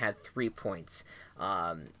 1, and I had 3 points.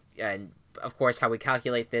 And of course, how we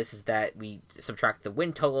calculate this is that we subtract the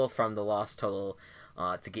win total from the loss total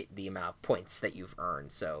to get the amount of points that you've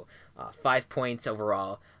earned. So 5 points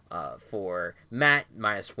overall. For Matt,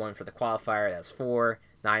 -1 for the qualifier, that's 4.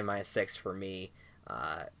 9 minus 6 for me,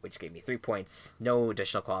 which gave me 3 points. No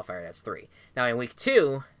additional qualifier, that's 3. Now in week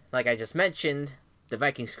 2, like I just mentioned, the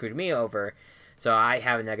Vikings screwed me over, so I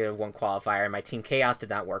have a -1 qualifier, and my Team Chaos did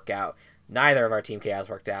not work out. Neither of our Team Chaos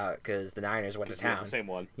worked out because the Niners went to town. The same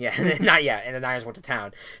one. Yeah, not yet, and the Niners went to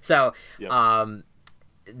town. So, yep.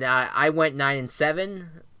 I went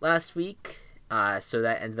 9-7 last week. So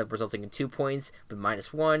that ended up resulting in 2 points, but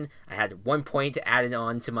 -1. I had 1 point added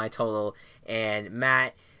on to my total, and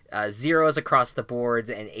Matt, zeros across the boards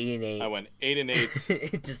and 8-8. I went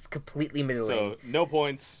 8-8. Just completely middling. So no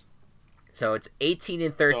points. So it's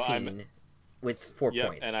 18-13 with 4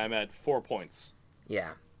 points. And I'm at 4 points.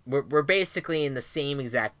 Yeah, we're basically in the same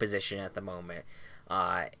exact position at the moment,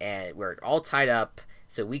 and we're all tied up.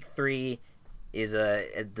 So week 3 is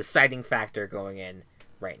a deciding factor going in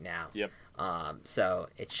right now. Yep. So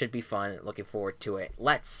it should be fun. Looking forward to it.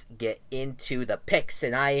 Let's get into the picks,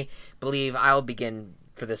 and I believe I'll begin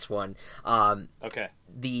for this one. Okay.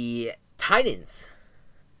 The Titans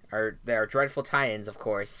are dreadful Titans, of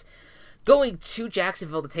course, going to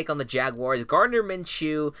Jacksonville to take on the Jaguars. Gardner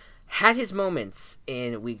Minshew had his moments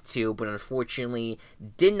in week 2, but unfortunately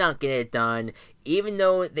did not get it done. Even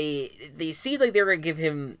though they seemed like they were going to give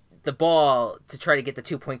him the ball to try to get the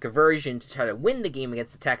 2-point conversion to try to win the game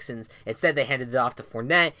against the Texans. Instead, they handed it off to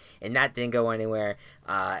Fournette, and that didn't go anywhere.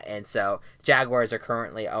 And so Jaguars are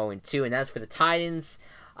currently 0-2, and as for the Titans,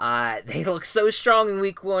 they look so strong in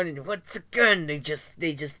week 1, and once again, they just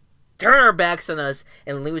turn our backs on us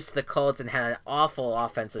and lose to the Colts and had an awful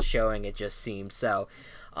offensive showing, it just seems. So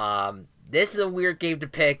this is a weird game to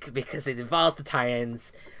pick because it involves the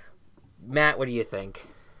Titans. Matt, what do you think?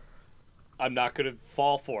 I'm not going to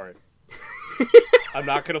fall for it. I'm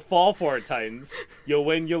not going to fall for it, Titans. You'll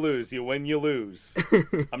win, you lose. You win, you lose.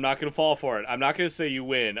 I'm not going to fall for it. I'm not going to say you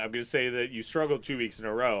win. I'm going to say that you struggled 2 weeks in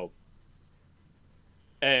a row.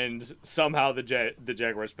 And somehow the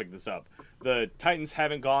Jaguars picked this up. The Titans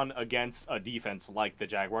haven't gone against a defense like the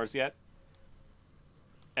Jaguars yet.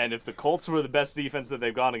 And if the Colts were the best defense that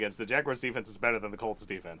they've gone against, the Jaguars' defense is better than the Colts'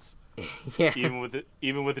 defense. Yeah. Even with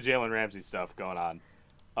the Jalen Ramsey stuff going on.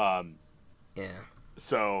 Yeah.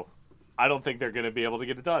 So I don't think they're going to be able to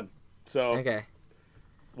get it done. So okay.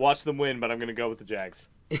 Watch them win, but I'm going to go with the Jags.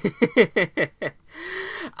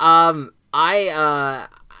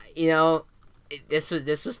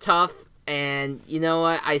 This was tough, and you know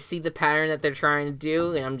what? I see the pattern that they're trying to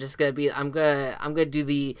do, and I'm gonna do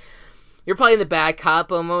the. You're playing the bad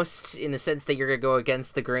cop almost, in the sense that you're gonna go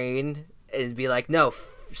against the grain and be like, no,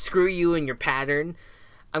 screw you and your pattern.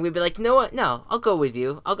 I'm gonna be like, you know what? No, I'll go with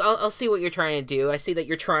you. I'll see what you're trying to do. I see that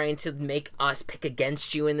you're trying to make us pick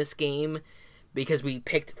against you in this game because we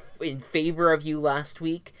picked in favor of you last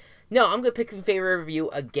week. No, I'm gonna pick in favor of you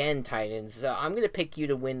again, Titans. So I'm gonna pick you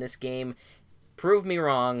to win this game. Prove me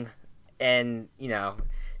wrong, and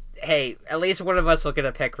hey, at least one of us will get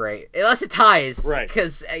a pick right, unless it ties, right?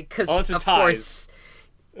 Because of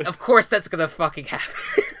course that's gonna fucking happen.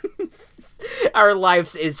 Our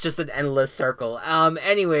lives is just an endless circle.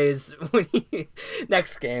 Anyways,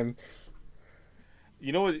 next game.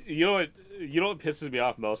 You know what pisses me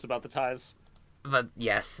off most about the ties? But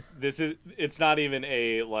yes, it's not even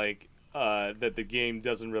a that the game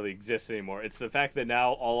doesn't really exist anymore. It's the fact that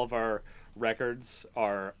now all of our records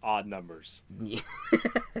are odd numbers.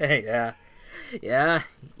 yeah.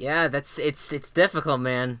 It's difficult,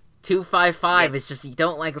 man. 255 is just, you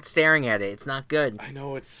don't like staring at it. It's not good. I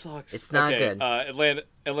know, it sucks. It's not good.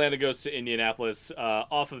 Atlanta goes to Indianapolis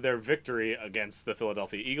off of their victory against the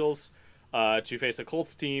Philadelphia Eagles to face a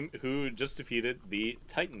Colts team who just defeated the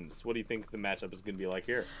Titans. What do you think the matchup is going to be like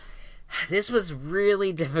here? This was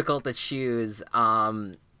really difficult to choose.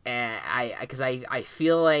 Because I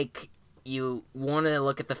feel like you want to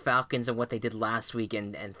look at the Falcons and what they did last week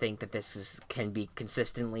and think that can be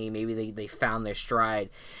consistently, maybe they found their stride.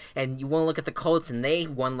 And you want to look at the Colts, and they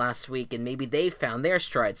won last week, and maybe they found their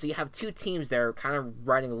stride. So you have two teams that are kind of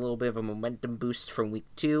riding a little bit of a momentum boost from week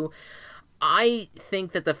 2. I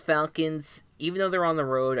think that the Falcons, even though they're on the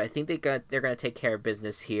road, I think they're going to take care of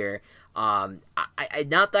business here. I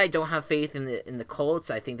not that I don't have faith in the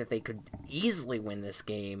Colts. I think that they could easily win this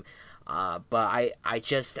game. But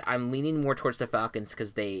I'm leaning more towards the Falcons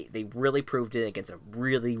because they really proved it against a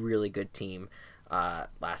really, really good team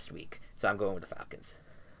last week. So I'm going with the Falcons.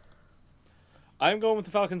 I'm going with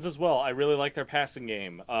the Falcons as well. I really like their passing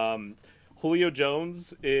game. Julio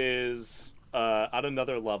Jones is at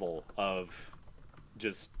another level of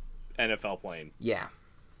just NFL playing. Yeah.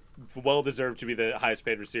 Well deserved to be the highest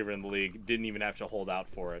paid receiver in the league. Didn't even have to hold out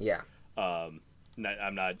for it. Yeah. I'm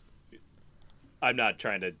not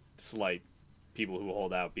trying to slight people who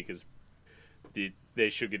hold out because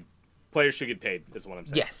players should get paid is what I'm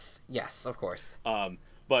saying. Yes, of course.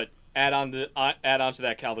 But add on to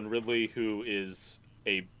that Calvin Ridley, who is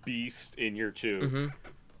a beast in year 2, mm-hmm.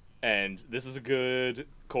 and this is a good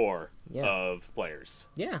core of players.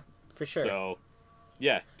 Yeah, for sure.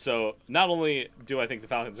 So not only do I think the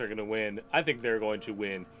Falcons are going to win, I think they're going to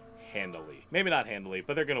win handily. Maybe not handily,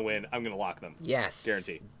 but they're going to win. I'm going to lock them. Yes.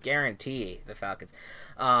 Guarantee the Falcons.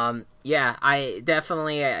 I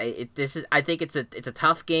definitely I think it's a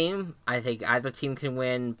tough game. I think either team can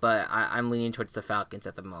win, but I'm leaning towards the Falcons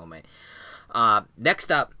at the moment. Next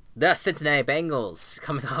up, the Cincinnati Bengals,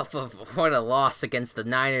 coming off of what a loss against the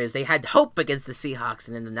Niners. They had hope against the Seahawks,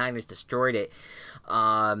 and then the Niners destroyed it.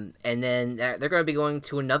 And then they're going to be going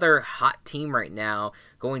to another hot team right now,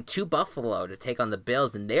 going to Buffalo to take on the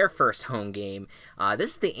Bills in their first home game.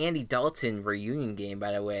 This is the Andy Dalton reunion game,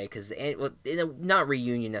 by the way, because not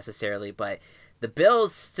reunion necessarily, but the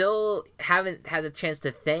Bills still haven't had a chance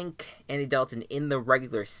to thank Andy Dalton in the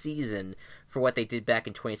regular season for what they did back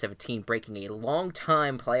in 2017, breaking a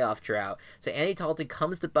long-time playoff drought. So Andy Dalton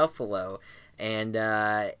comes to Buffalo, and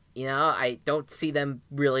I don't see them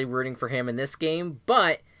really rooting for him in this game,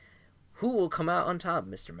 but who will come out on top,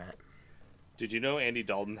 Mr. Matt? Did you know Andy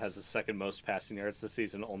Dalton has the second most passing yards this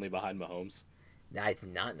season, only behind Mahomes? I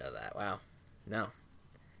did not know that. Wow. No.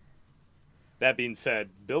 That being said,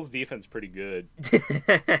 Bills' defense pretty good.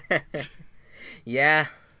 Yeah.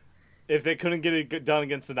 If they couldn't get it done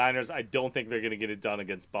against the Niners, I don't think they're going to get it done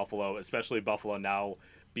against Buffalo, especially Buffalo now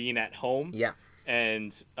being at home. Yeah.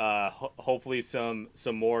 And hopefully some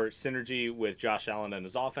more synergy with Josh Allen and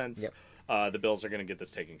his offense. Yep. The Bills are going to get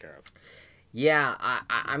this taken care of. Yeah,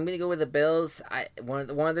 I'm gonna go with the Bills. One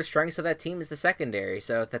of the strengths of that team is the secondary.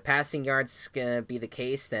 So if the passing yards gonna be the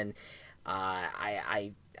case, then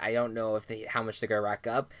I don't know if how much they're gonna rack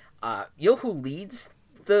up. You know who leads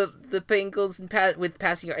the Bengals with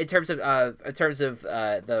passing in terms of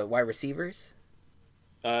the wide receivers?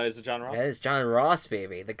 Is it John Ross? That is John Ross,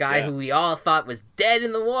 baby, the guy who we all thought was dead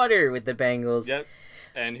in the water with the Bengals. Yep.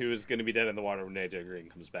 And who's going to be dead in the water when AJ Green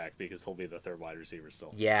comes back because he'll be the third wide receiver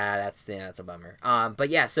still. Yeah, that's a bummer. But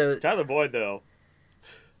yeah, so Tyler Boyd though.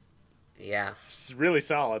 Yeah, it's really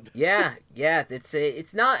solid. Yeah,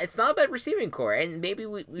 it's not a bad receiving core, and maybe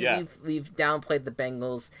we've downplayed the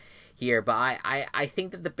Bengals here, but I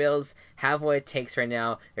think that the Bills have what it takes right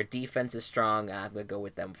now. Their defense is strong. I'm gonna go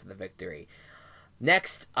with them for the victory.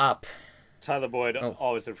 Next up, Tyler Boyd,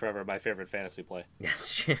 always and forever my favorite fantasy play.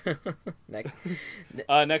 That's true.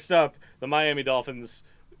 Next up, the Miami Dolphins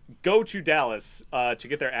go to Dallas to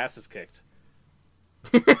get their asses kicked.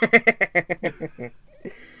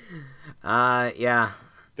 Yeah.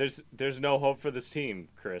 There's no hope for this team,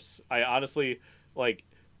 Chris. I honestly,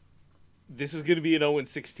 this is going to be an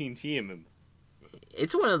 0-16 team.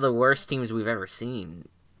 It's one of the worst teams we've ever seen.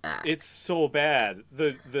 It's so bad.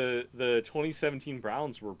 The 2017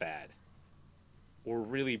 Browns were bad. Were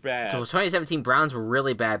really bad. So 2017 Browns were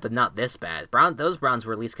really bad, but not this bad. Those Browns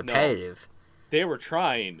were at least competitive. No, they were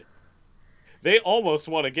trying. They almost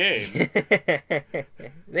won a game.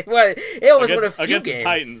 They almost won a few against games. The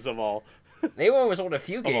Titans of all. They almost won a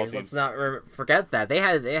few games. Let's not forget that. They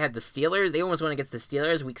had the Steelers. They almost won against the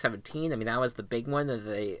Steelers week 17. I mean, that was the big one that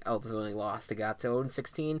they ultimately lost to got to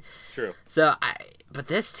 0-16. It's true. So but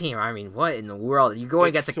this team, I mean, what in the world? You're going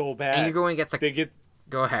against so bad. And you're going against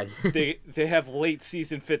Go ahead. they have late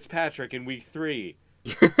season Fitzpatrick in week 3.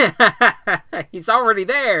 He's already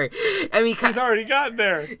there. I mean, he's already gotten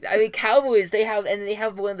there. I mean, Cowboys. They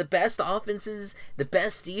have one of the best offenses, the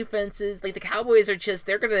best defenses. Like the Cowboys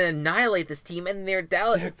they're gonna annihilate this team, and they're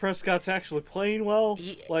Dallas. Dak Prescott's actually playing well.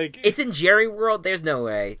 It's in Jerry World. There's no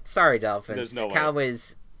way. Sorry, Dolphins. There's no way.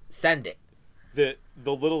 Cowboys, send it. The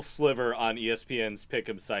little sliver on ESPN's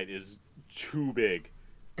Pick'em site is too big.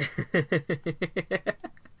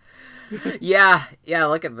 yeah,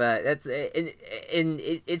 look at that. That's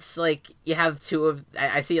it's like you have two of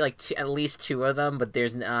I see at least two of them, but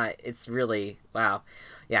there's not. It's really wow.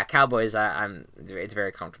 Yeah, Cowboys. It's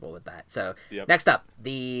very comfortable with that. So Next up,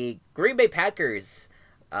 the Green Bay Packers,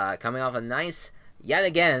 coming off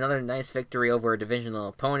another nice victory over a divisional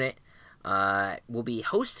opponent. Will be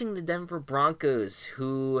hosting the Denver Broncos,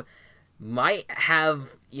 who might have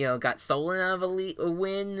got stolen out of a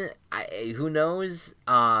win. Who knows?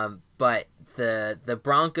 But the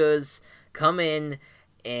Broncos come in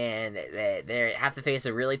and they have to face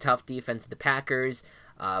a really tough defense of the Packers.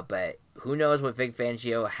 But who knows what Vic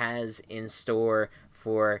Fangio has in store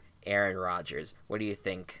for Aaron Rodgers? What do you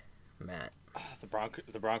think, Matt?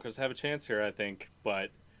 The Broncos have a chance here, I think,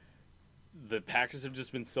 but the Packers have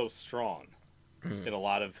just been so strong in a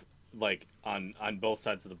lot of on both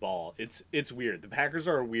sides of the ball. It's weird. The Packers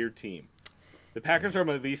are a weird team. The Packers are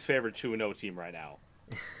my least favorite 2-0 team right now.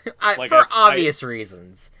 For obvious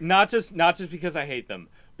reasons. Not just because I hate them,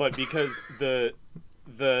 but because the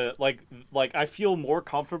I feel more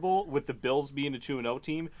comfortable with the Bills being a 2-0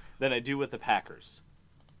 team than I do with the Packers.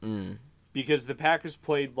 Because the Packers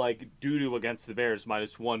played like doo-doo against the Bears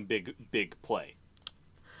minus one big play.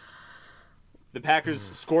 The Packers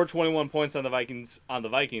scored 21 points on the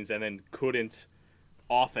Vikings and then couldn't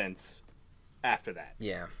offense after that.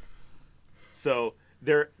 Yeah. So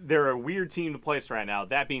they're a weird team to place right now.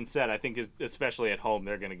 That being said, I think especially at home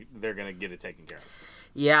they're gonna get it taken care of.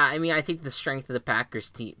 Yeah, I mean, I think the strength of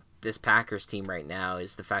this Packers team right now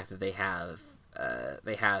is the fact that they have a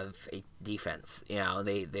defense.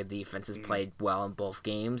 Their defense has played well in both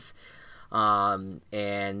games.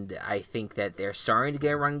 And I think that they're starting to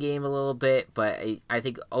get a run game a little bit, but I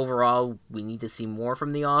think overall we need to see more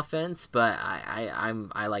from the offense. But I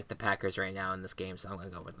like the Packers right now in this game, so I'm gonna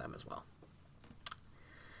go with them as well.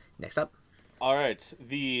 Next up. All right,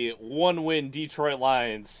 the 1-win Detroit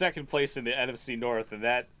Lions, second place in the NFC North, and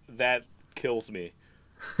that kills me.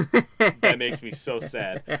 That makes me so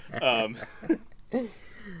sad.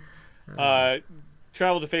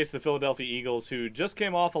 Traveled to face the Philadelphia Eagles, who just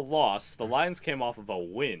came off a loss. The Lions came off of a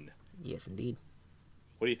win. Yes, indeed.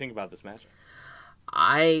 What do you think about this matchup?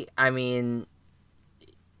 I mean,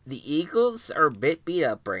 the Eagles are a bit beat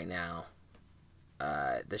up right now.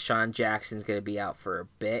 Deshaun Jackson's going to be out for a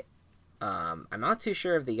bit. I'm not too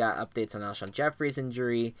sure if they got updates on Alshon Jeffrey's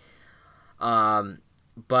injury.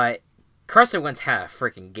 But Carson Wentz had a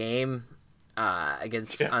freaking game.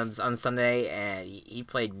 against on Sunday, and he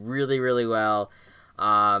played really, really well.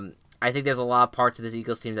 I think there's a lot of parts of this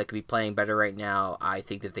Eagles team that could be playing better right now. I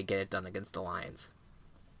think that they get it done against the Lions.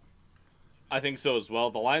 I think so as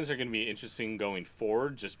well. The Lions are going to be interesting going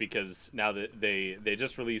forward just because now that they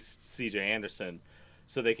just released CJ Anderson,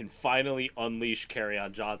 so they can finally unleash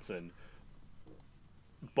Kerryon Johnson.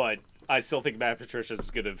 But I still think Matt Patricia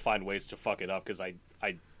is going to find ways to fuck it up because I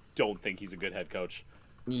don't think he's a good head coach.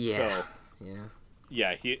 Yeah. So,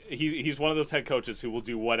 yeah, he's one of those head coaches who will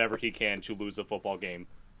do whatever he can to lose a football game,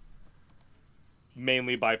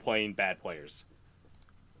 mainly by playing bad players.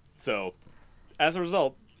 So, as a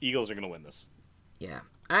result, Eagles are going to win this. Yeah.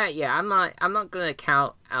 I'm not going to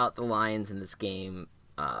count out the Lions in this game,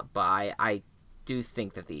 but I do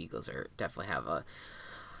think that the Eagles definitely have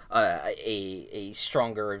a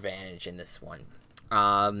stronger advantage in this one.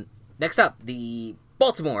 Next up, the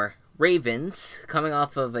Baltimore Ravens, coming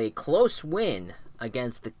off of a close win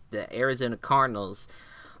against the Arizona Cardinals,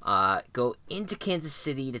 go into Kansas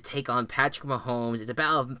City to take on Patrick Mahomes. It's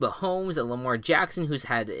about Mahomes and Lamar Jackson, who's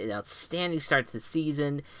had an outstanding start to the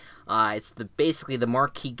season. It's basically the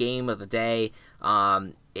marquee game of the day.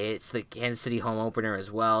 It's the Kansas City home opener as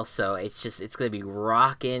well, so it's going to be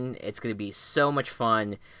rocking. It's going to be so much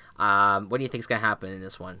fun. What do you think is going to happen in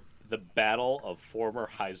this one? The battle of former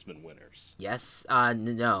Heisman winners. Yes.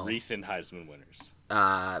 No. Recent Heisman winners.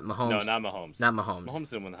 Mahomes. No, not Mahomes. Not Mahomes. Mahomes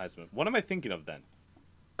didn't win the Heisman. What am I thinking of then?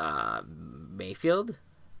 Mayfield?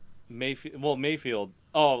 Mayfield.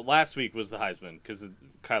 Oh, last week was the Heisman because of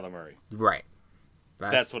Kyler Murray. Right.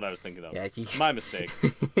 That's what I was thinking of. Yeah, my mistake.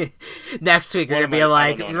 Next week, we're going to be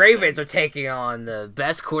like, Ravens are taking on the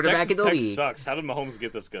best quarterback in the league. Sucks. How did Mahomes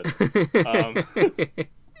get this good?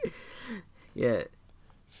 Yeah.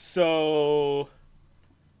 So,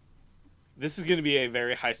 this is going to be a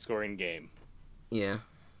very high-scoring game. Yeah.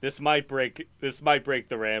 This might break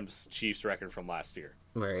the Rams-Chiefs record from last year.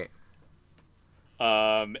 Right.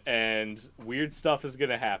 And weird stuff is going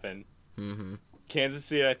to happen. Mm-hmm. Kansas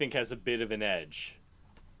City, I think, has a bit of an edge.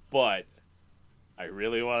 But I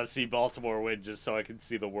really want to see Baltimore win just so I can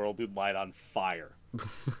see the world light on fire.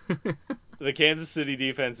 The Kansas City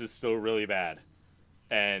defense is still really bad.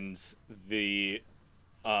 And the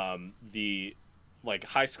high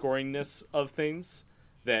scoringness of things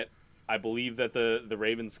that I believe that the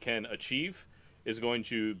Ravens can achieve is going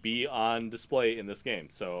to be on display in this game.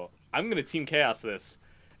 So I'm going to Team Chaos this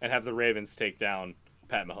and have the Ravens take down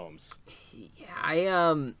Pat Mahomes. Yeah,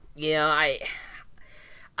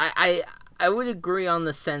 I would agree on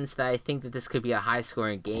the sense that I think that this could be a high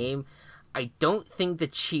scoring game. I don't think the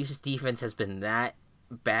Chiefs defense has been that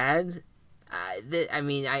bad. I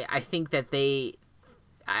think that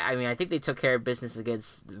I think they took care of business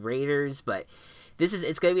against the Raiders, but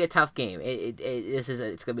it's going to be a tough game. It's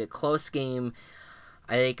going to be a close game.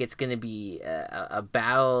 I think it's going to be a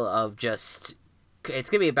battle of just.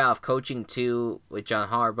 It's going to be a battle of coaching too, with John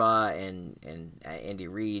Harbaugh and Andy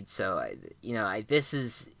Reid. So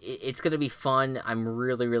it's going to be fun. I'm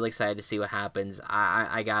really, really excited to see what happens.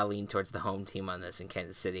 I gotta lean towards the home team on this in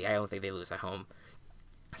Kansas City. I don't think they lose at home.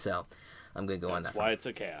 So I'm gonna go on that. That's why it's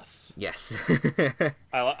a chaos. Yes.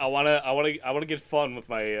 I wanna get fun with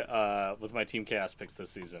my Team Chaos picks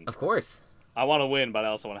this season. Of course. I want to win, but I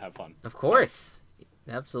also want to have fun. Of course. So.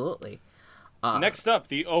 Absolutely. Next up,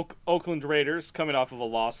 the Oakland Raiders, coming off of a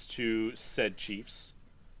loss to said Chiefs,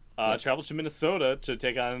 travel to Minnesota to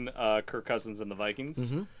take on Kirk Cousins and the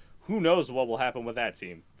Vikings. Mm-hmm. Who knows what will happen with that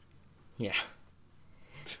team? Yeah.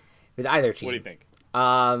 With either team. What do you think?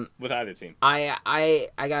 With either team, I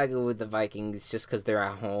gotta go with the Vikings just because they're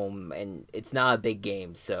at home and it's not a big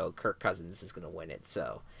game, so Kirk Cousins is gonna win it.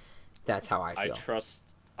 So that's how I feel.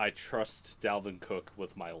 I trust Dalvin Cook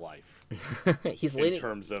with my life. He's in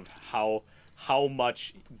terms of how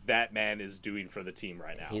much that man is doing for the team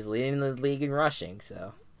right now. He's leading the league in rushing,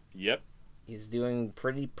 so. Yep. He's doing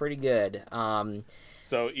pretty good.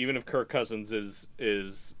 So even if Kirk Cousins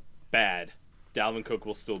is bad, Dalvin Cook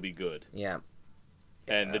will still be good. Yeah.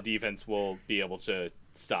 And the defense will be able to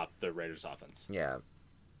stop the Raiders' offense. Yeah.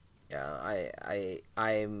 Yeah,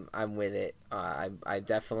 I'm with it. I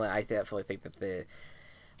definitely think that the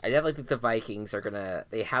Vikings are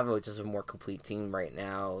they have just a more complete team right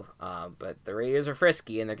now. But the Raiders are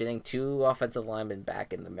frisky and they're getting 2 offensive linemen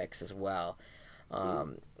back in the mix as well.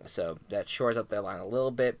 So that shores up their line a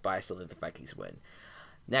little bit, but I still think the Vikings win.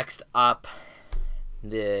 Next up,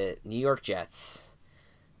 the New York Jets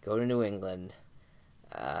go to New England,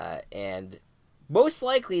 and most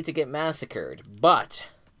likely to get massacred. But,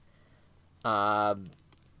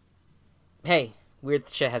 hey, weird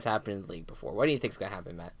shit has happened in the league before. What do you think's gonna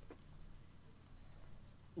happen, Matt?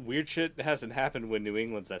 weird shit hasn't happened when New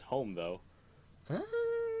England's at home, though.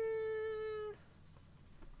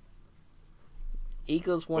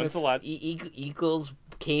 Eagles won. Eagles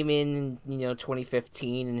came in,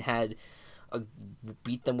 2015 and had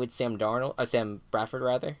beat them with Sam Bradford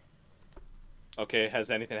rather. Okay,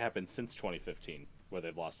 has anything happened since 2015 where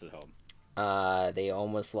they've lost at home? They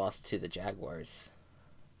almost lost to the Jaguars.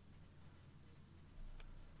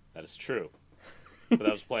 That is true. But that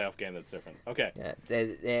was a playoff game. That's different. Okay. Yeah,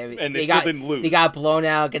 they still didn't lose. They got blown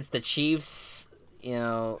out against the Chiefs,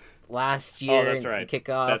 last year. Oh, that's right.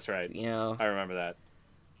 Kickoff. That's right. I remember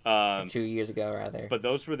that. 2 years ago, rather. But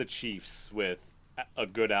those were the Chiefs with a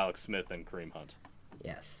good Alex Smith and Kareem Hunt.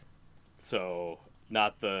 Yes. So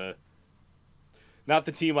not the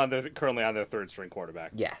team currently on their third string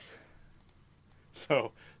quarterback. Yes.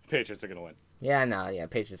 So the Patriots are going to win. Yeah,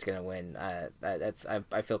 Patriots going to win.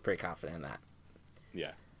 I feel pretty confident in that.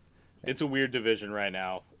 Yeah. It's a weird division right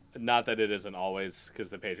now. Not that it isn't always,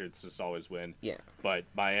 because the Patriots just always win. Yeah. But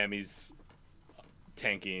Miami's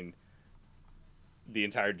tanking. The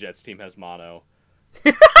entire Jets team has mono.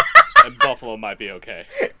 And Buffalo might be okay.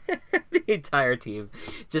 The entire team,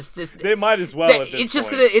 just they might as well. At this it's just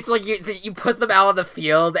point. It's like you put them out on the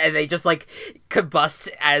field and they just like combust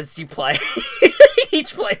as you play.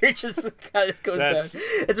 Each player just kind of goes down.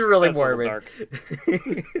 It's really morbid.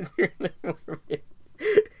 It's really morbid.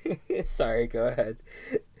 Sorry, go ahead.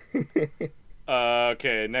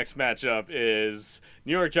 Okay, next matchup is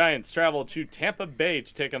New York Giants travel to Tampa Bay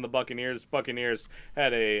to take on the Buccaneers. Buccaneers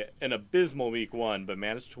had an abysmal week 1, but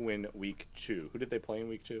managed to win week 2. Who did they play in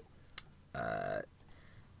week 2?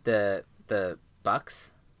 The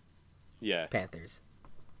Bucks? Yeah. Panthers.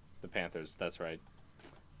 The Panthers, that's right.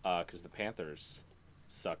 Because the Panthers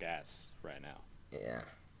suck ass right now. Yeah.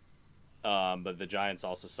 But the Giants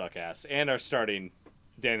also suck ass and are starting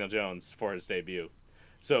Daniel Jones for his debut.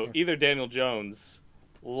 So either Daniel Jones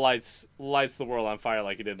lights the world on fire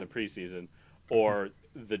like he did in the preseason, or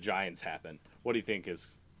the Giants happen. What do you think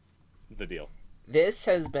is the deal? This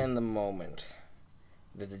has been the moment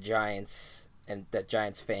that the Giants and that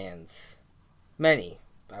Giants fans, many,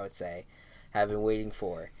 I would say, have been waiting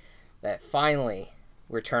for. That finally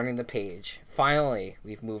we're turning the page. Finally,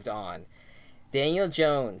 we've moved on. Daniel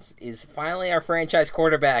Jones is finally our franchise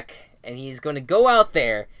quarterback, and he's going to go out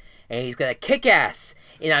there and he's going to kick ass.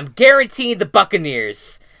 And I'm guaranteeing the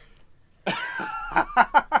Buccaneers.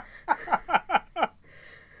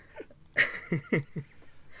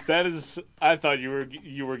 That is, I thought you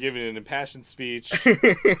were giving an impassioned speech.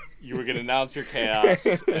 You were going to announce your chaos,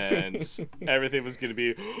 and everything was going to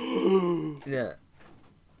be. Yeah.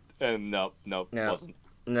 And nope, wasn't.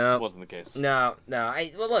 No, wasn't the case. No.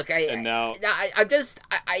 I'm just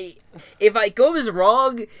if it goes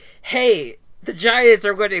wrong, hey, the Giants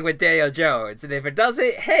are winning with Daniel Jones, and if it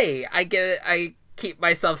doesn't, hey, I keep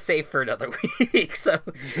myself safe for another week. So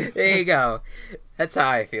there you go. That's how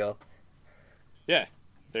I feel. Yeah,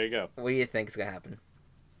 there you go. What do you think is gonna happen?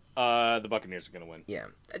 The Buccaneers are gonna win. Yeah,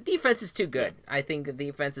 the defense is too good. Yeah. I think the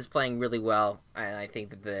defense is playing really well, and I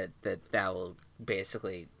think that will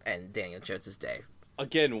basically end Daniel Jones' day.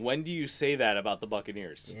 Again, when do you say that about the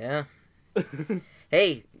Buccaneers? Yeah.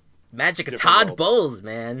 Hey, magic of Todd Bowles,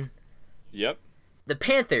 man. Yep. The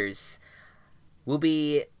Panthers will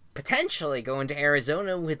be potentially going to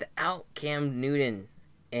Arizona without Cam Newton,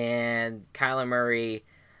 and Kyler Murray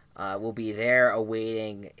will be there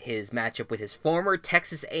awaiting his matchup with his former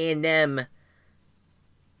Texas A&M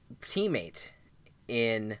teammate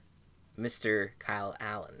in Mr. Kyle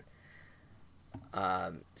Allen.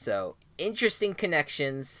 So, interesting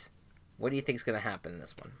connections. What do you think is going to happen in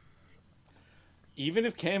this one? Even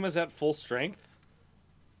if Cam is at full strength,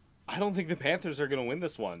 I don't think the Panthers are going to win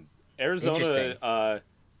this one. Arizona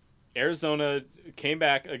came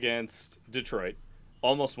back against Detroit,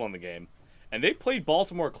 almost won the game, and they played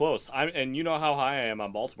Baltimore close. And you know how high I am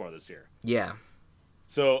on Baltimore this year. Yeah.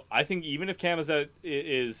 So I think even if Cam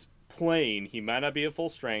is playing, he might not be at full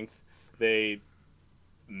strength. They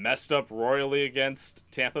messed up royally against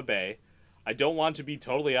Tampa Bay. I don't want to be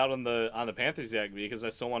totally out on the Panthers yet because I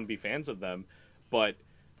still want to be fans of them, but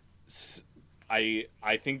I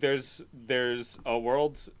think there's a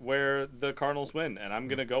world where the Cardinals win, and I'm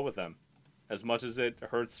gonna go with them, as much as it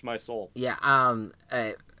hurts my soul. Yeah.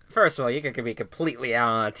 First of all, you can be completely out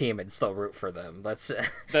on a team and still root for them. Let's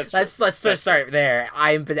just start there.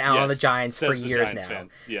 I've been out on the Giants for years now. Fan.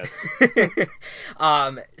 Yes.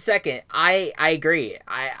 Second, I agree.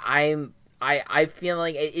 I feel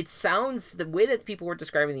like it sounds, the way that people were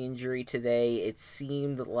describing the injury today, it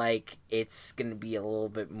seemed like it's going to be a little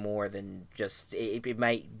bit more than just, it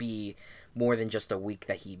might be more than just a week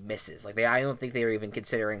that he misses. Like I don't think they were even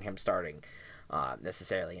considering him starting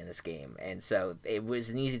necessarily in this game. And so it was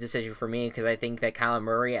an easy decision for me because I think that Kyler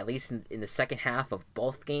Murray, at least in the second half of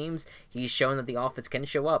both games, he's shown that the offense can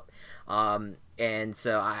show up. And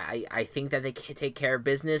so I think that they can take care of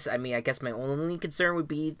business. I mean, I guess my only concern would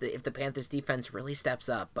be if the Panthers defense really steps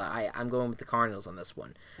up, but I'm going with the Cardinals on this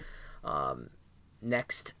one.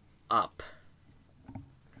 Next up.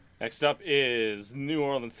 Next up is New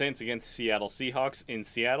Orleans Saints against Seattle Seahawks in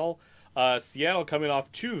Seattle. Seattle coming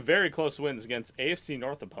off 2 very close wins against AFC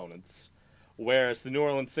North opponents, whereas the New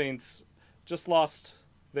Orleans Saints just lost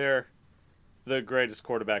the greatest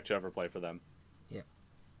quarterback to ever play for them. Yeah.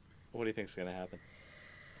 What do you think is going to happen?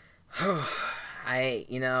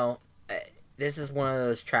 This is one of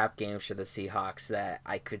those trap games for the Seahawks that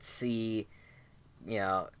I could see,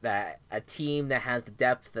 that a team that has the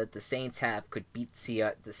depth that the Saints have could beat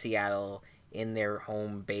the Seattle in their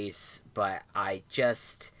home base, but I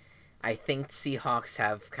think Seahawks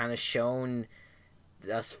have kind of shown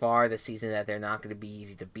thus far this season that they're not going to be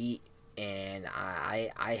easy to beat, and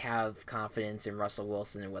I have confidence in Russell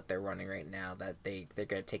Wilson and what they're running right now, that they're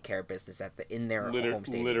going to take care of business in their home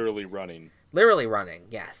stadium. Literally running,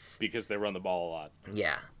 yes. Because they run the ball a lot.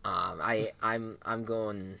 Yeah. I'm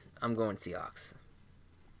going Seahawks.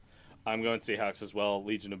 I'm going Seahawks as well.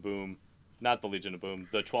 Legion of Boom, not the Legion of Boom,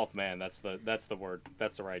 the 12th man. That's the word.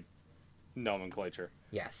 That's the right nomenclature.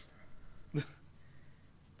 Yes.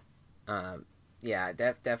 Yeah,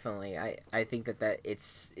 definitely. I think that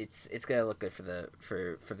it's gonna look good for the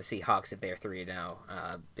Seahawks if they're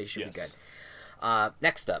 3-0. They should be good.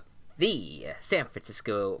 Next up, the San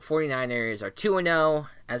Francisco 49ers are 2-0,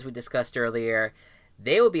 as we discussed earlier.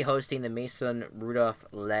 They will be hosting the Mason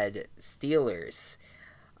Rudolph-led Steelers.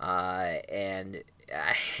 And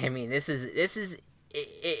I mean, this is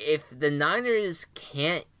if the Niners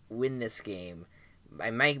can't win this game,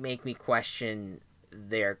 it might make me question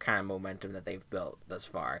their kind of momentum that they've built thus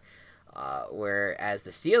far. Whereas the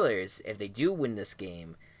Steelers, if they do win this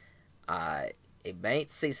game, it might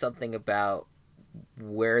say something about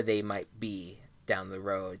where they might be down the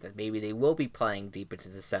road, that maybe they will be playing deep into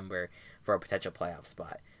December for a potential playoff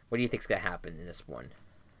spot. What do you think is going to happen in this one?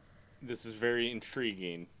 This is very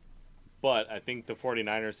intriguing, but I think the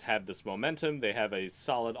 49ers have this momentum. They have a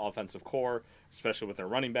solid offensive core, especially with their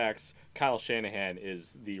running backs. Kyle Shanahan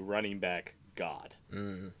is the running back god.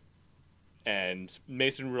 Mm-hmm. And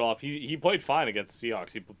Mason Rudolph, he played fine against the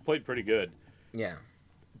Seahawks. He played pretty good. Yeah.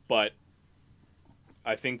 But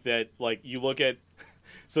I think that, like, you look at...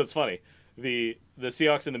 So it's funny. The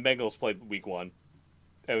Seahawks and the Bengals played week 1.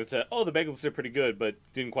 And we said, the Bengals did pretty good, but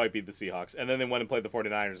didn't quite beat the Seahawks. And then they went and played the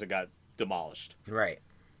 49ers and got demolished. Right.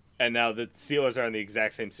 And now the Steelers are in the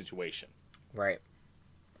exact same situation. Right.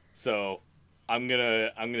 So I'm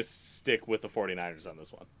gonna stick with the 49ers on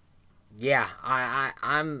this one. Yeah,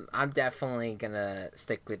 I'm definitely gonna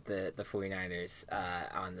stick with the 49ers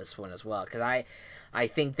on this one as well, because I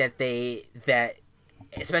think that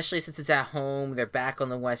especially since it's at home, they're back on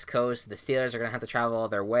the West Coast. The Steelers are gonna have to travel all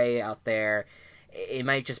their way out there. It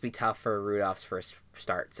might just be tough for Rudolph's first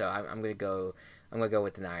start, so I'm gonna go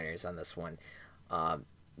with the Niners on this one.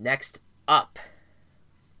 Next up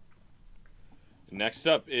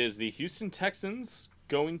is the Houston Texans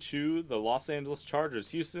going to the Los Angeles Chargers.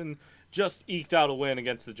 Houston just eked out a win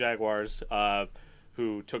against the Jaguars,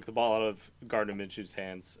 who took the ball out of Gardner Minshew's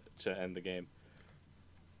hands to end the game.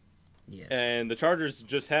 Yes. And the Chargers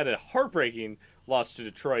just had a heartbreaking loss to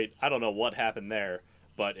Detroit. I don't know what happened there,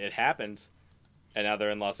 but it happened. And now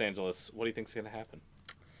they're in Los Angeles. What do you think is going to happen?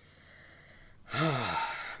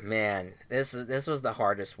 Man, this was the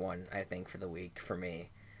hardest one, I think, for the week for me.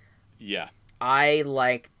 Yeah. I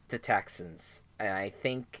like the Texans, and I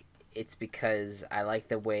think it's because I like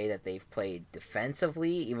the way that they've played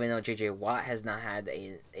defensively, even though J.J. Watt has not had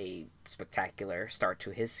a spectacular start to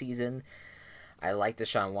his season. I like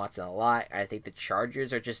Deshaun Watson a lot. I think the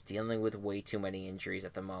Chargers are just dealing with way too many injuries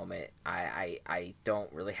at the moment. I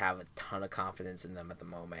don't really have a ton of confidence in them at the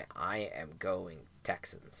moment. I am going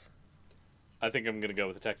Texans. I think I'm going to go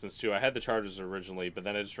with the Texans, too. I had the Chargers originally, but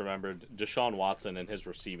then I just remembered Deshaun Watson and his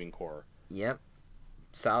receiving core. Yep.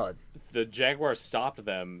 Solid. The Jaguars stopped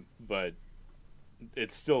them, but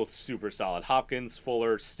it's still super solid. Hopkins,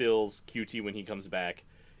 Fuller, Stills, QT when he comes back.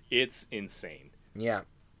 It's insane. Yeah.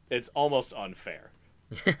 It's almost unfair.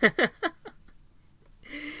 But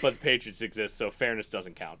the Patriots exist, so fairness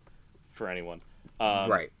doesn't count for anyone.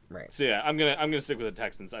 Right. So yeah, I'm gonna stick with the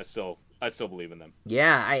Texans. I still believe in them.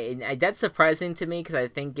 Yeah, I that's surprising to me, because I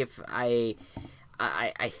think I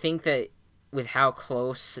think that with how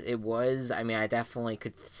close it was, I mean, I definitely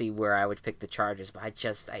could see where I would pick the Chargers, but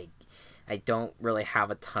I don't really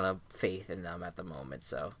have a ton of faith in them at the moment.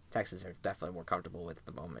 So Texans are definitely more comfortable with at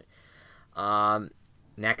the moment.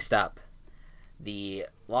 Next up, the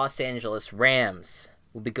Los Angeles Rams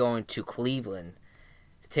will be going to Cleveland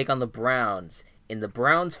to take on the Browns in the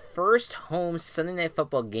Browns' first home Sunday Night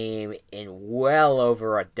Football game in well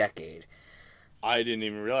over a decade. I didn't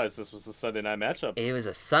even realize this was a Sunday night matchup. It was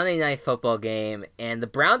a Sunday Night Football game, and the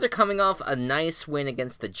Browns are coming off a nice win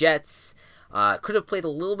against the Jets. Could have played a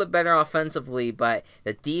little bit better offensively, but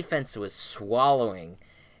the defense was swallowing,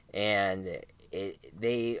 and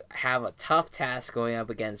they have a tough task going up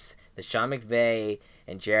against the Sean McVay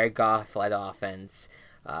and Jared Goff-led offense,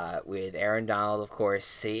 with Aaron Donald, of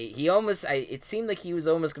course. He almost, it seemed like he was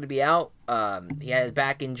almost going to be out. He had a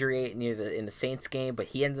back injury in the Saints game, but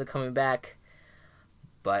he ended up coming back.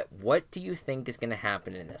 But what do you think is going to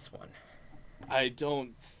happen in this one? I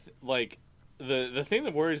don't the thing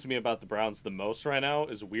that worries me about the Browns the most right now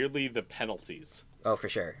is weirdly the penalties. Oh, for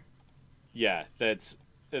sure. Yeah,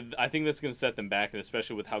 I think that's going to set them back, and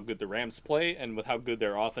especially with how good the Rams play and with how good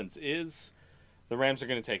their offense is, the Rams are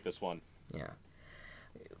going to take this one. Yeah.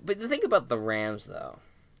 But the thing about the Rams, though,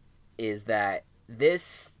 is that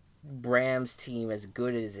this Rams team, as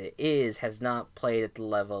good as it is, has not played at the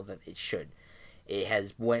level that it should. It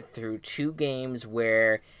has went through 2 games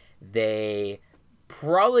where they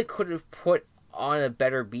probably could have put on a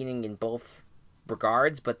better beating in both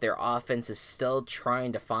regards, but their offense is still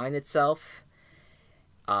trying to find itself.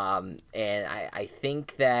 And I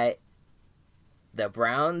think that the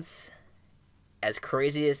Browns, as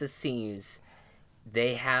crazy as it seems,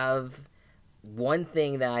 they have one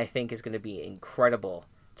thing that I think is going to be incredible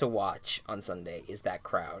to watch on Sunday is that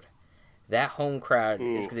crowd. That home crowd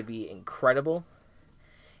is going to be incredible.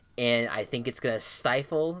 And I think it's going to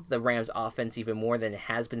stifle the Rams' offense even more than it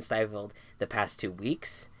has been stifled the past 2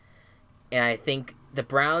 weeks. And I think the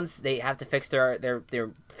Browns, they have to fix their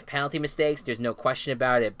penalty mistakes. There's no question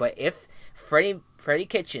about it. But if Freddie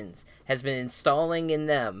Kitchens has been installing in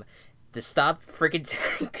them to stop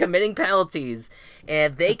freaking committing penalties,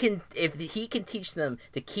 and if he can teach them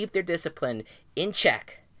to keep their discipline in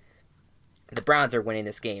check, the Browns are winning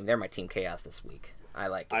this game. They're my Team Chaos this week. I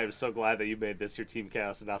like it. I'm so glad that you made this your Team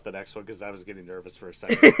Chaos and not the next one, because I was getting nervous for a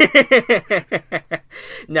second.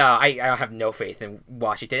 No, I have no faith in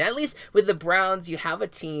Washington. At least with the Browns, you have a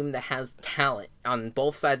team that has talent on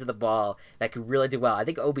both sides of the ball that could really do well. I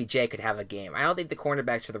think OBJ could have a game. I don't think the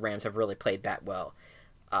cornerbacks for the Rams have really played that well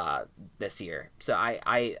this year. So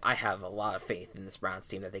I have a lot of faith in this Browns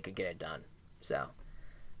team that they could get it done. So,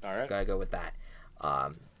 all right, gotta go with that.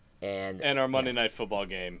 And our Monday Night Football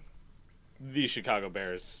game. The Chicago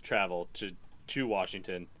Bears travel to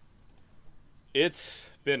Washington. It's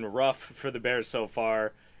been rough for the Bears so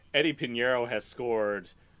far. Eddie Pinheiro has scored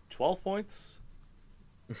 12 points.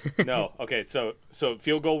 No, okay, so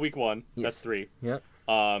field goal week 1, yes. That's 3. Yep.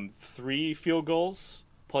 3 field goals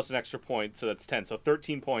plus an extra point, so that's 10. So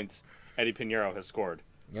 13 points Eddie Pinheiro has scored.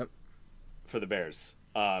 Yep. For the Bears.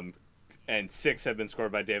 And 6 have been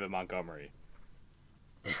scored by David Montgomery.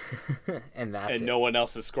 And no one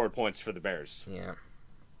else has scored points for the Bears. Yeah.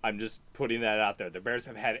 I'm just putting that out there. The Bears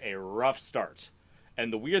have had a rough start.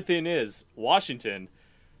 And the weird thing is, Washington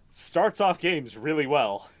starts off games really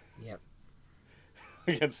well. Yep.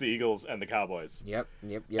 Against the Eagles and the Cowboys. Yep.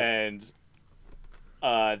 And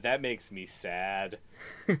that makes me sad.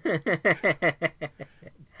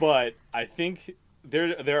 But I think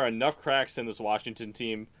there are enough cracks in this Washington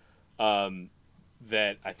team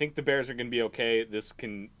that I think the Bears are going to be okay. This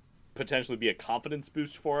can potentially be a confidence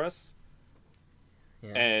boost for us.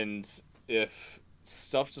 Yeah. And if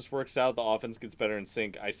stuff just works out, the offense gets better in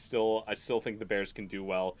sync, I still think the Bears can do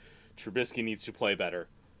well. Trubisky needs to play better.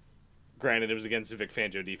 Granted, it was against the Vic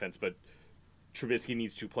Fangio defense, but Trubisky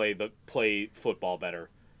needs to play football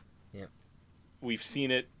better. Yeah. We've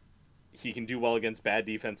seen it. He can do well against bad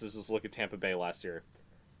defenses. Just look at Tampa Bay last year.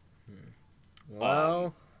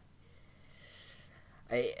 Well...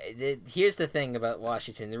 here's the thing about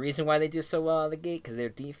Washington. The reason why they do so well out of the gate, because their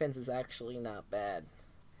defense is actually not bad.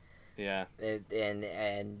 Yeah.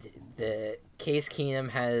 And the Case Keenum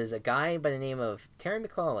has a guy by the name of Terry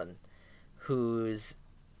McLaurin, who's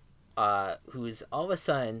all of a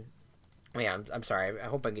sudden... Yeah, I'm sorry. I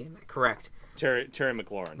hope I'm getting that correct. Terry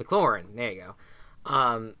McLaurin. McLaurin. There you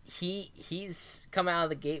go. He's come out of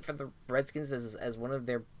the gate for the Redskins as one of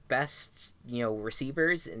their best,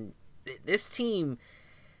 receivers, and this team...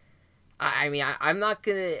 I mean, I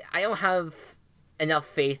don't have enough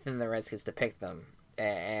faith in the Redskins to pick them,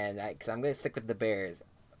 because I'm going to stick with the Bears.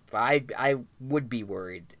 But I would be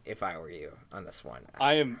worried if I were you on this one.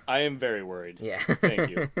 I am very worried. Yeah.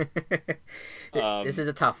 Thank you. This is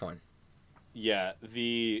a tough one. Yeah,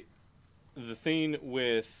 the thing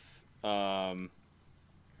with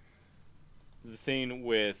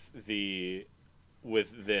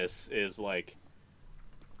this is like,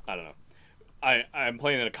 I don't know. I'm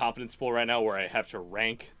playing in a confidence pool right now where I have to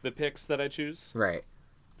rank the picks that I choose. Right.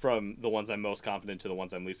 From the ones I'm most confident to the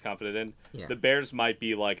ones I'm least confident in. Yeah. The Bears might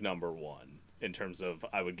be like number one in terms of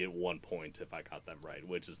I would get 1 point if I got them right,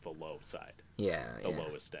 which is the low side. Yeah. The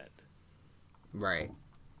lowest end. Right.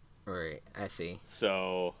 Right. I see.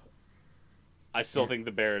 So I still think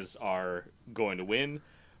the Bears are going to win,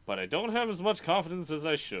 but I don't have as much confidence as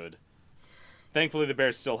I should. Thankfully, the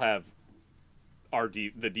Bears still have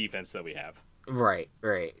the defense that we have. Right,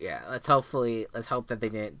 yeah. Let's hope that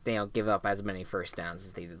they don't give up as many first downs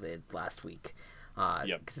as they did last week.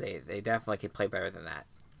 Because they definitely could play better than that.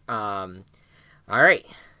 All right,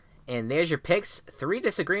 and there's your picks. 3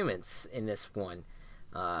 disagreements in this one,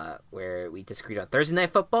 where we disagreed on Thursday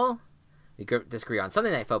Night Football, we disagreed on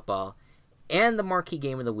Sunday Night Football, and the marquee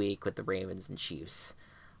game of the week with the Ravens and Chiefs.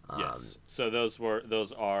 Yes. So those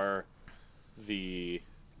are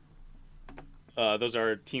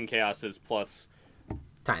Team Chaos's plus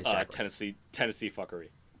Tennessee fuckery.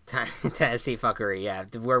 Tennessee fuckery, yeah.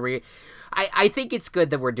 Where I think it's good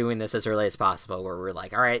that we're doing this as early as possible, where we're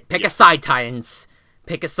like, all right, pick a side, Titans.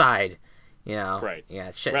 Pick a side. You know? Right.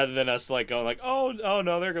 Yeah, shit. Rather than us like going like, oh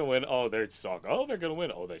no, they're gonna win. Oh, they suck. Oh, they're gonna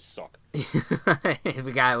win. Oh, they suck.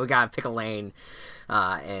 we gotta pick a lane,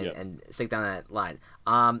 and stick down that line.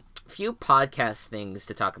 Few podcast things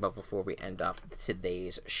to talk about before we end off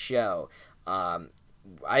today's show.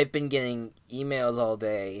 I've been getting emails all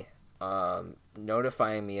day,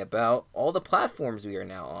 notifying me about all the platforms we are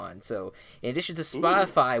now on. So in addition to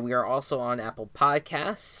Spotify, we are also on Apple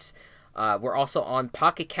Podcasts. We're also on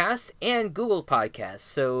Pocket Casts and Google Podcasts.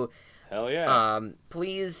 So, hell yeah.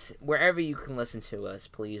 Please, wherever you can listen to us,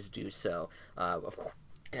 please do so.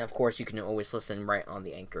 And of course, you can always listen right on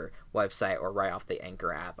the Anchor website or right off the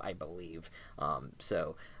Anchor app, I believe.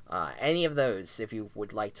 So any of those, if you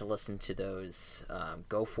would like to listen to those,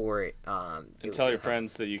 go for it. And tell your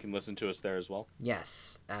friends that you can listen to us there as well.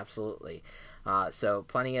 Yes, absolutely. So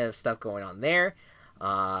plenty of stuff going on there.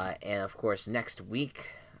 And of course, next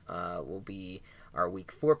week will be our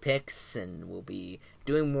week 4 picks, and we'll be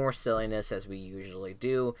doing more silliness as we usually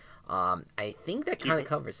do. I think that kind of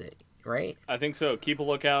covers it, right? I think so. Keep a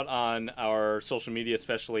lookout on our social media,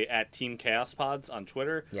 especially at Team Chaos Pods on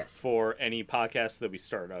Twitter. Yes. For any podcasts that we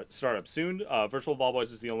start up soon. Virtual Ball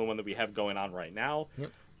Boys is the only one that we have going on right now.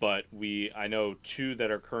 Yep. But I know 2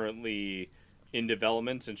 that are currently in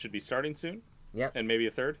development and should be starting soon. Yep. And maybe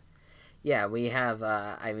a 3rd. Yeah, we have.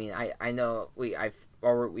 I know we've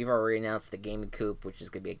already announced the Gaming Coop, which is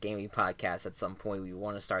going to be a gaming podcast at some point. We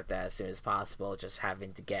want to start that as soon as possible. Just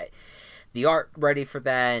having to get the art ready for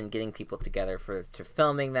that and getting people together to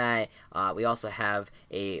filming that. We also have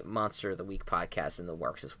a Monster of the Week podcast in the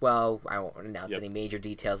works as well. I won't announce any major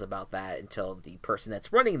details about that until the person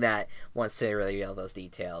that's running that wants to reveal those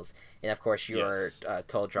details. And of course, your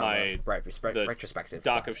Total Drama retrospective.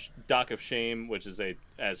 Doc of Shame, which is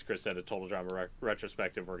as Chris said, a Total Drama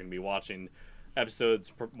retrospective. We're going to be watching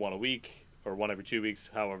episodes 1 a week or 1 every 2 weeks,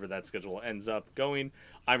 however that schedule ends up going.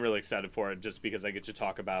 I'm really excited for it just because I get to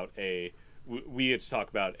talk about we get to talk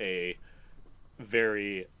about a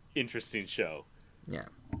very interesting show. Yeah.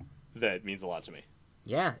 That means a lot to me.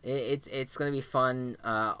 Yeah, it's going to be fun.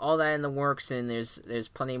 All that in the works, and there's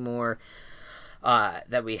plenty more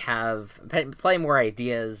that we have, plenty more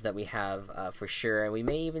ideas that we have for sure. And we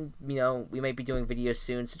may even, we might be doing videos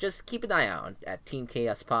soon. So just keep an eye out at Team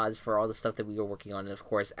Chaos Pods for all the stuff that we are working on. And of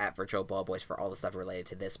course, at Virtual Ball Boys for all the stuff related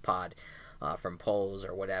to this pod, from polls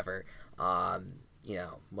or whatever.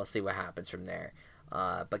 We'll see what happens from there.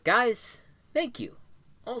 But guys, thank you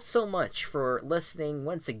all so much for listening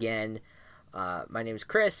once again. My name is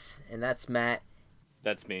Chris, and that's Matt.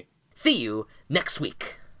 That's me. See you next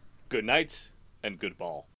week. Good night and good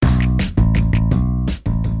ball.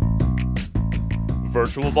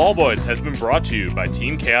 Virtual Ball Boys has been brought to you by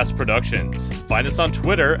Team Chaos Productions. Find us on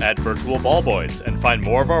Twitter at Virtual Ball Boys and find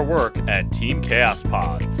more of our work at Team Chaos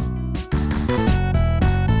Pods.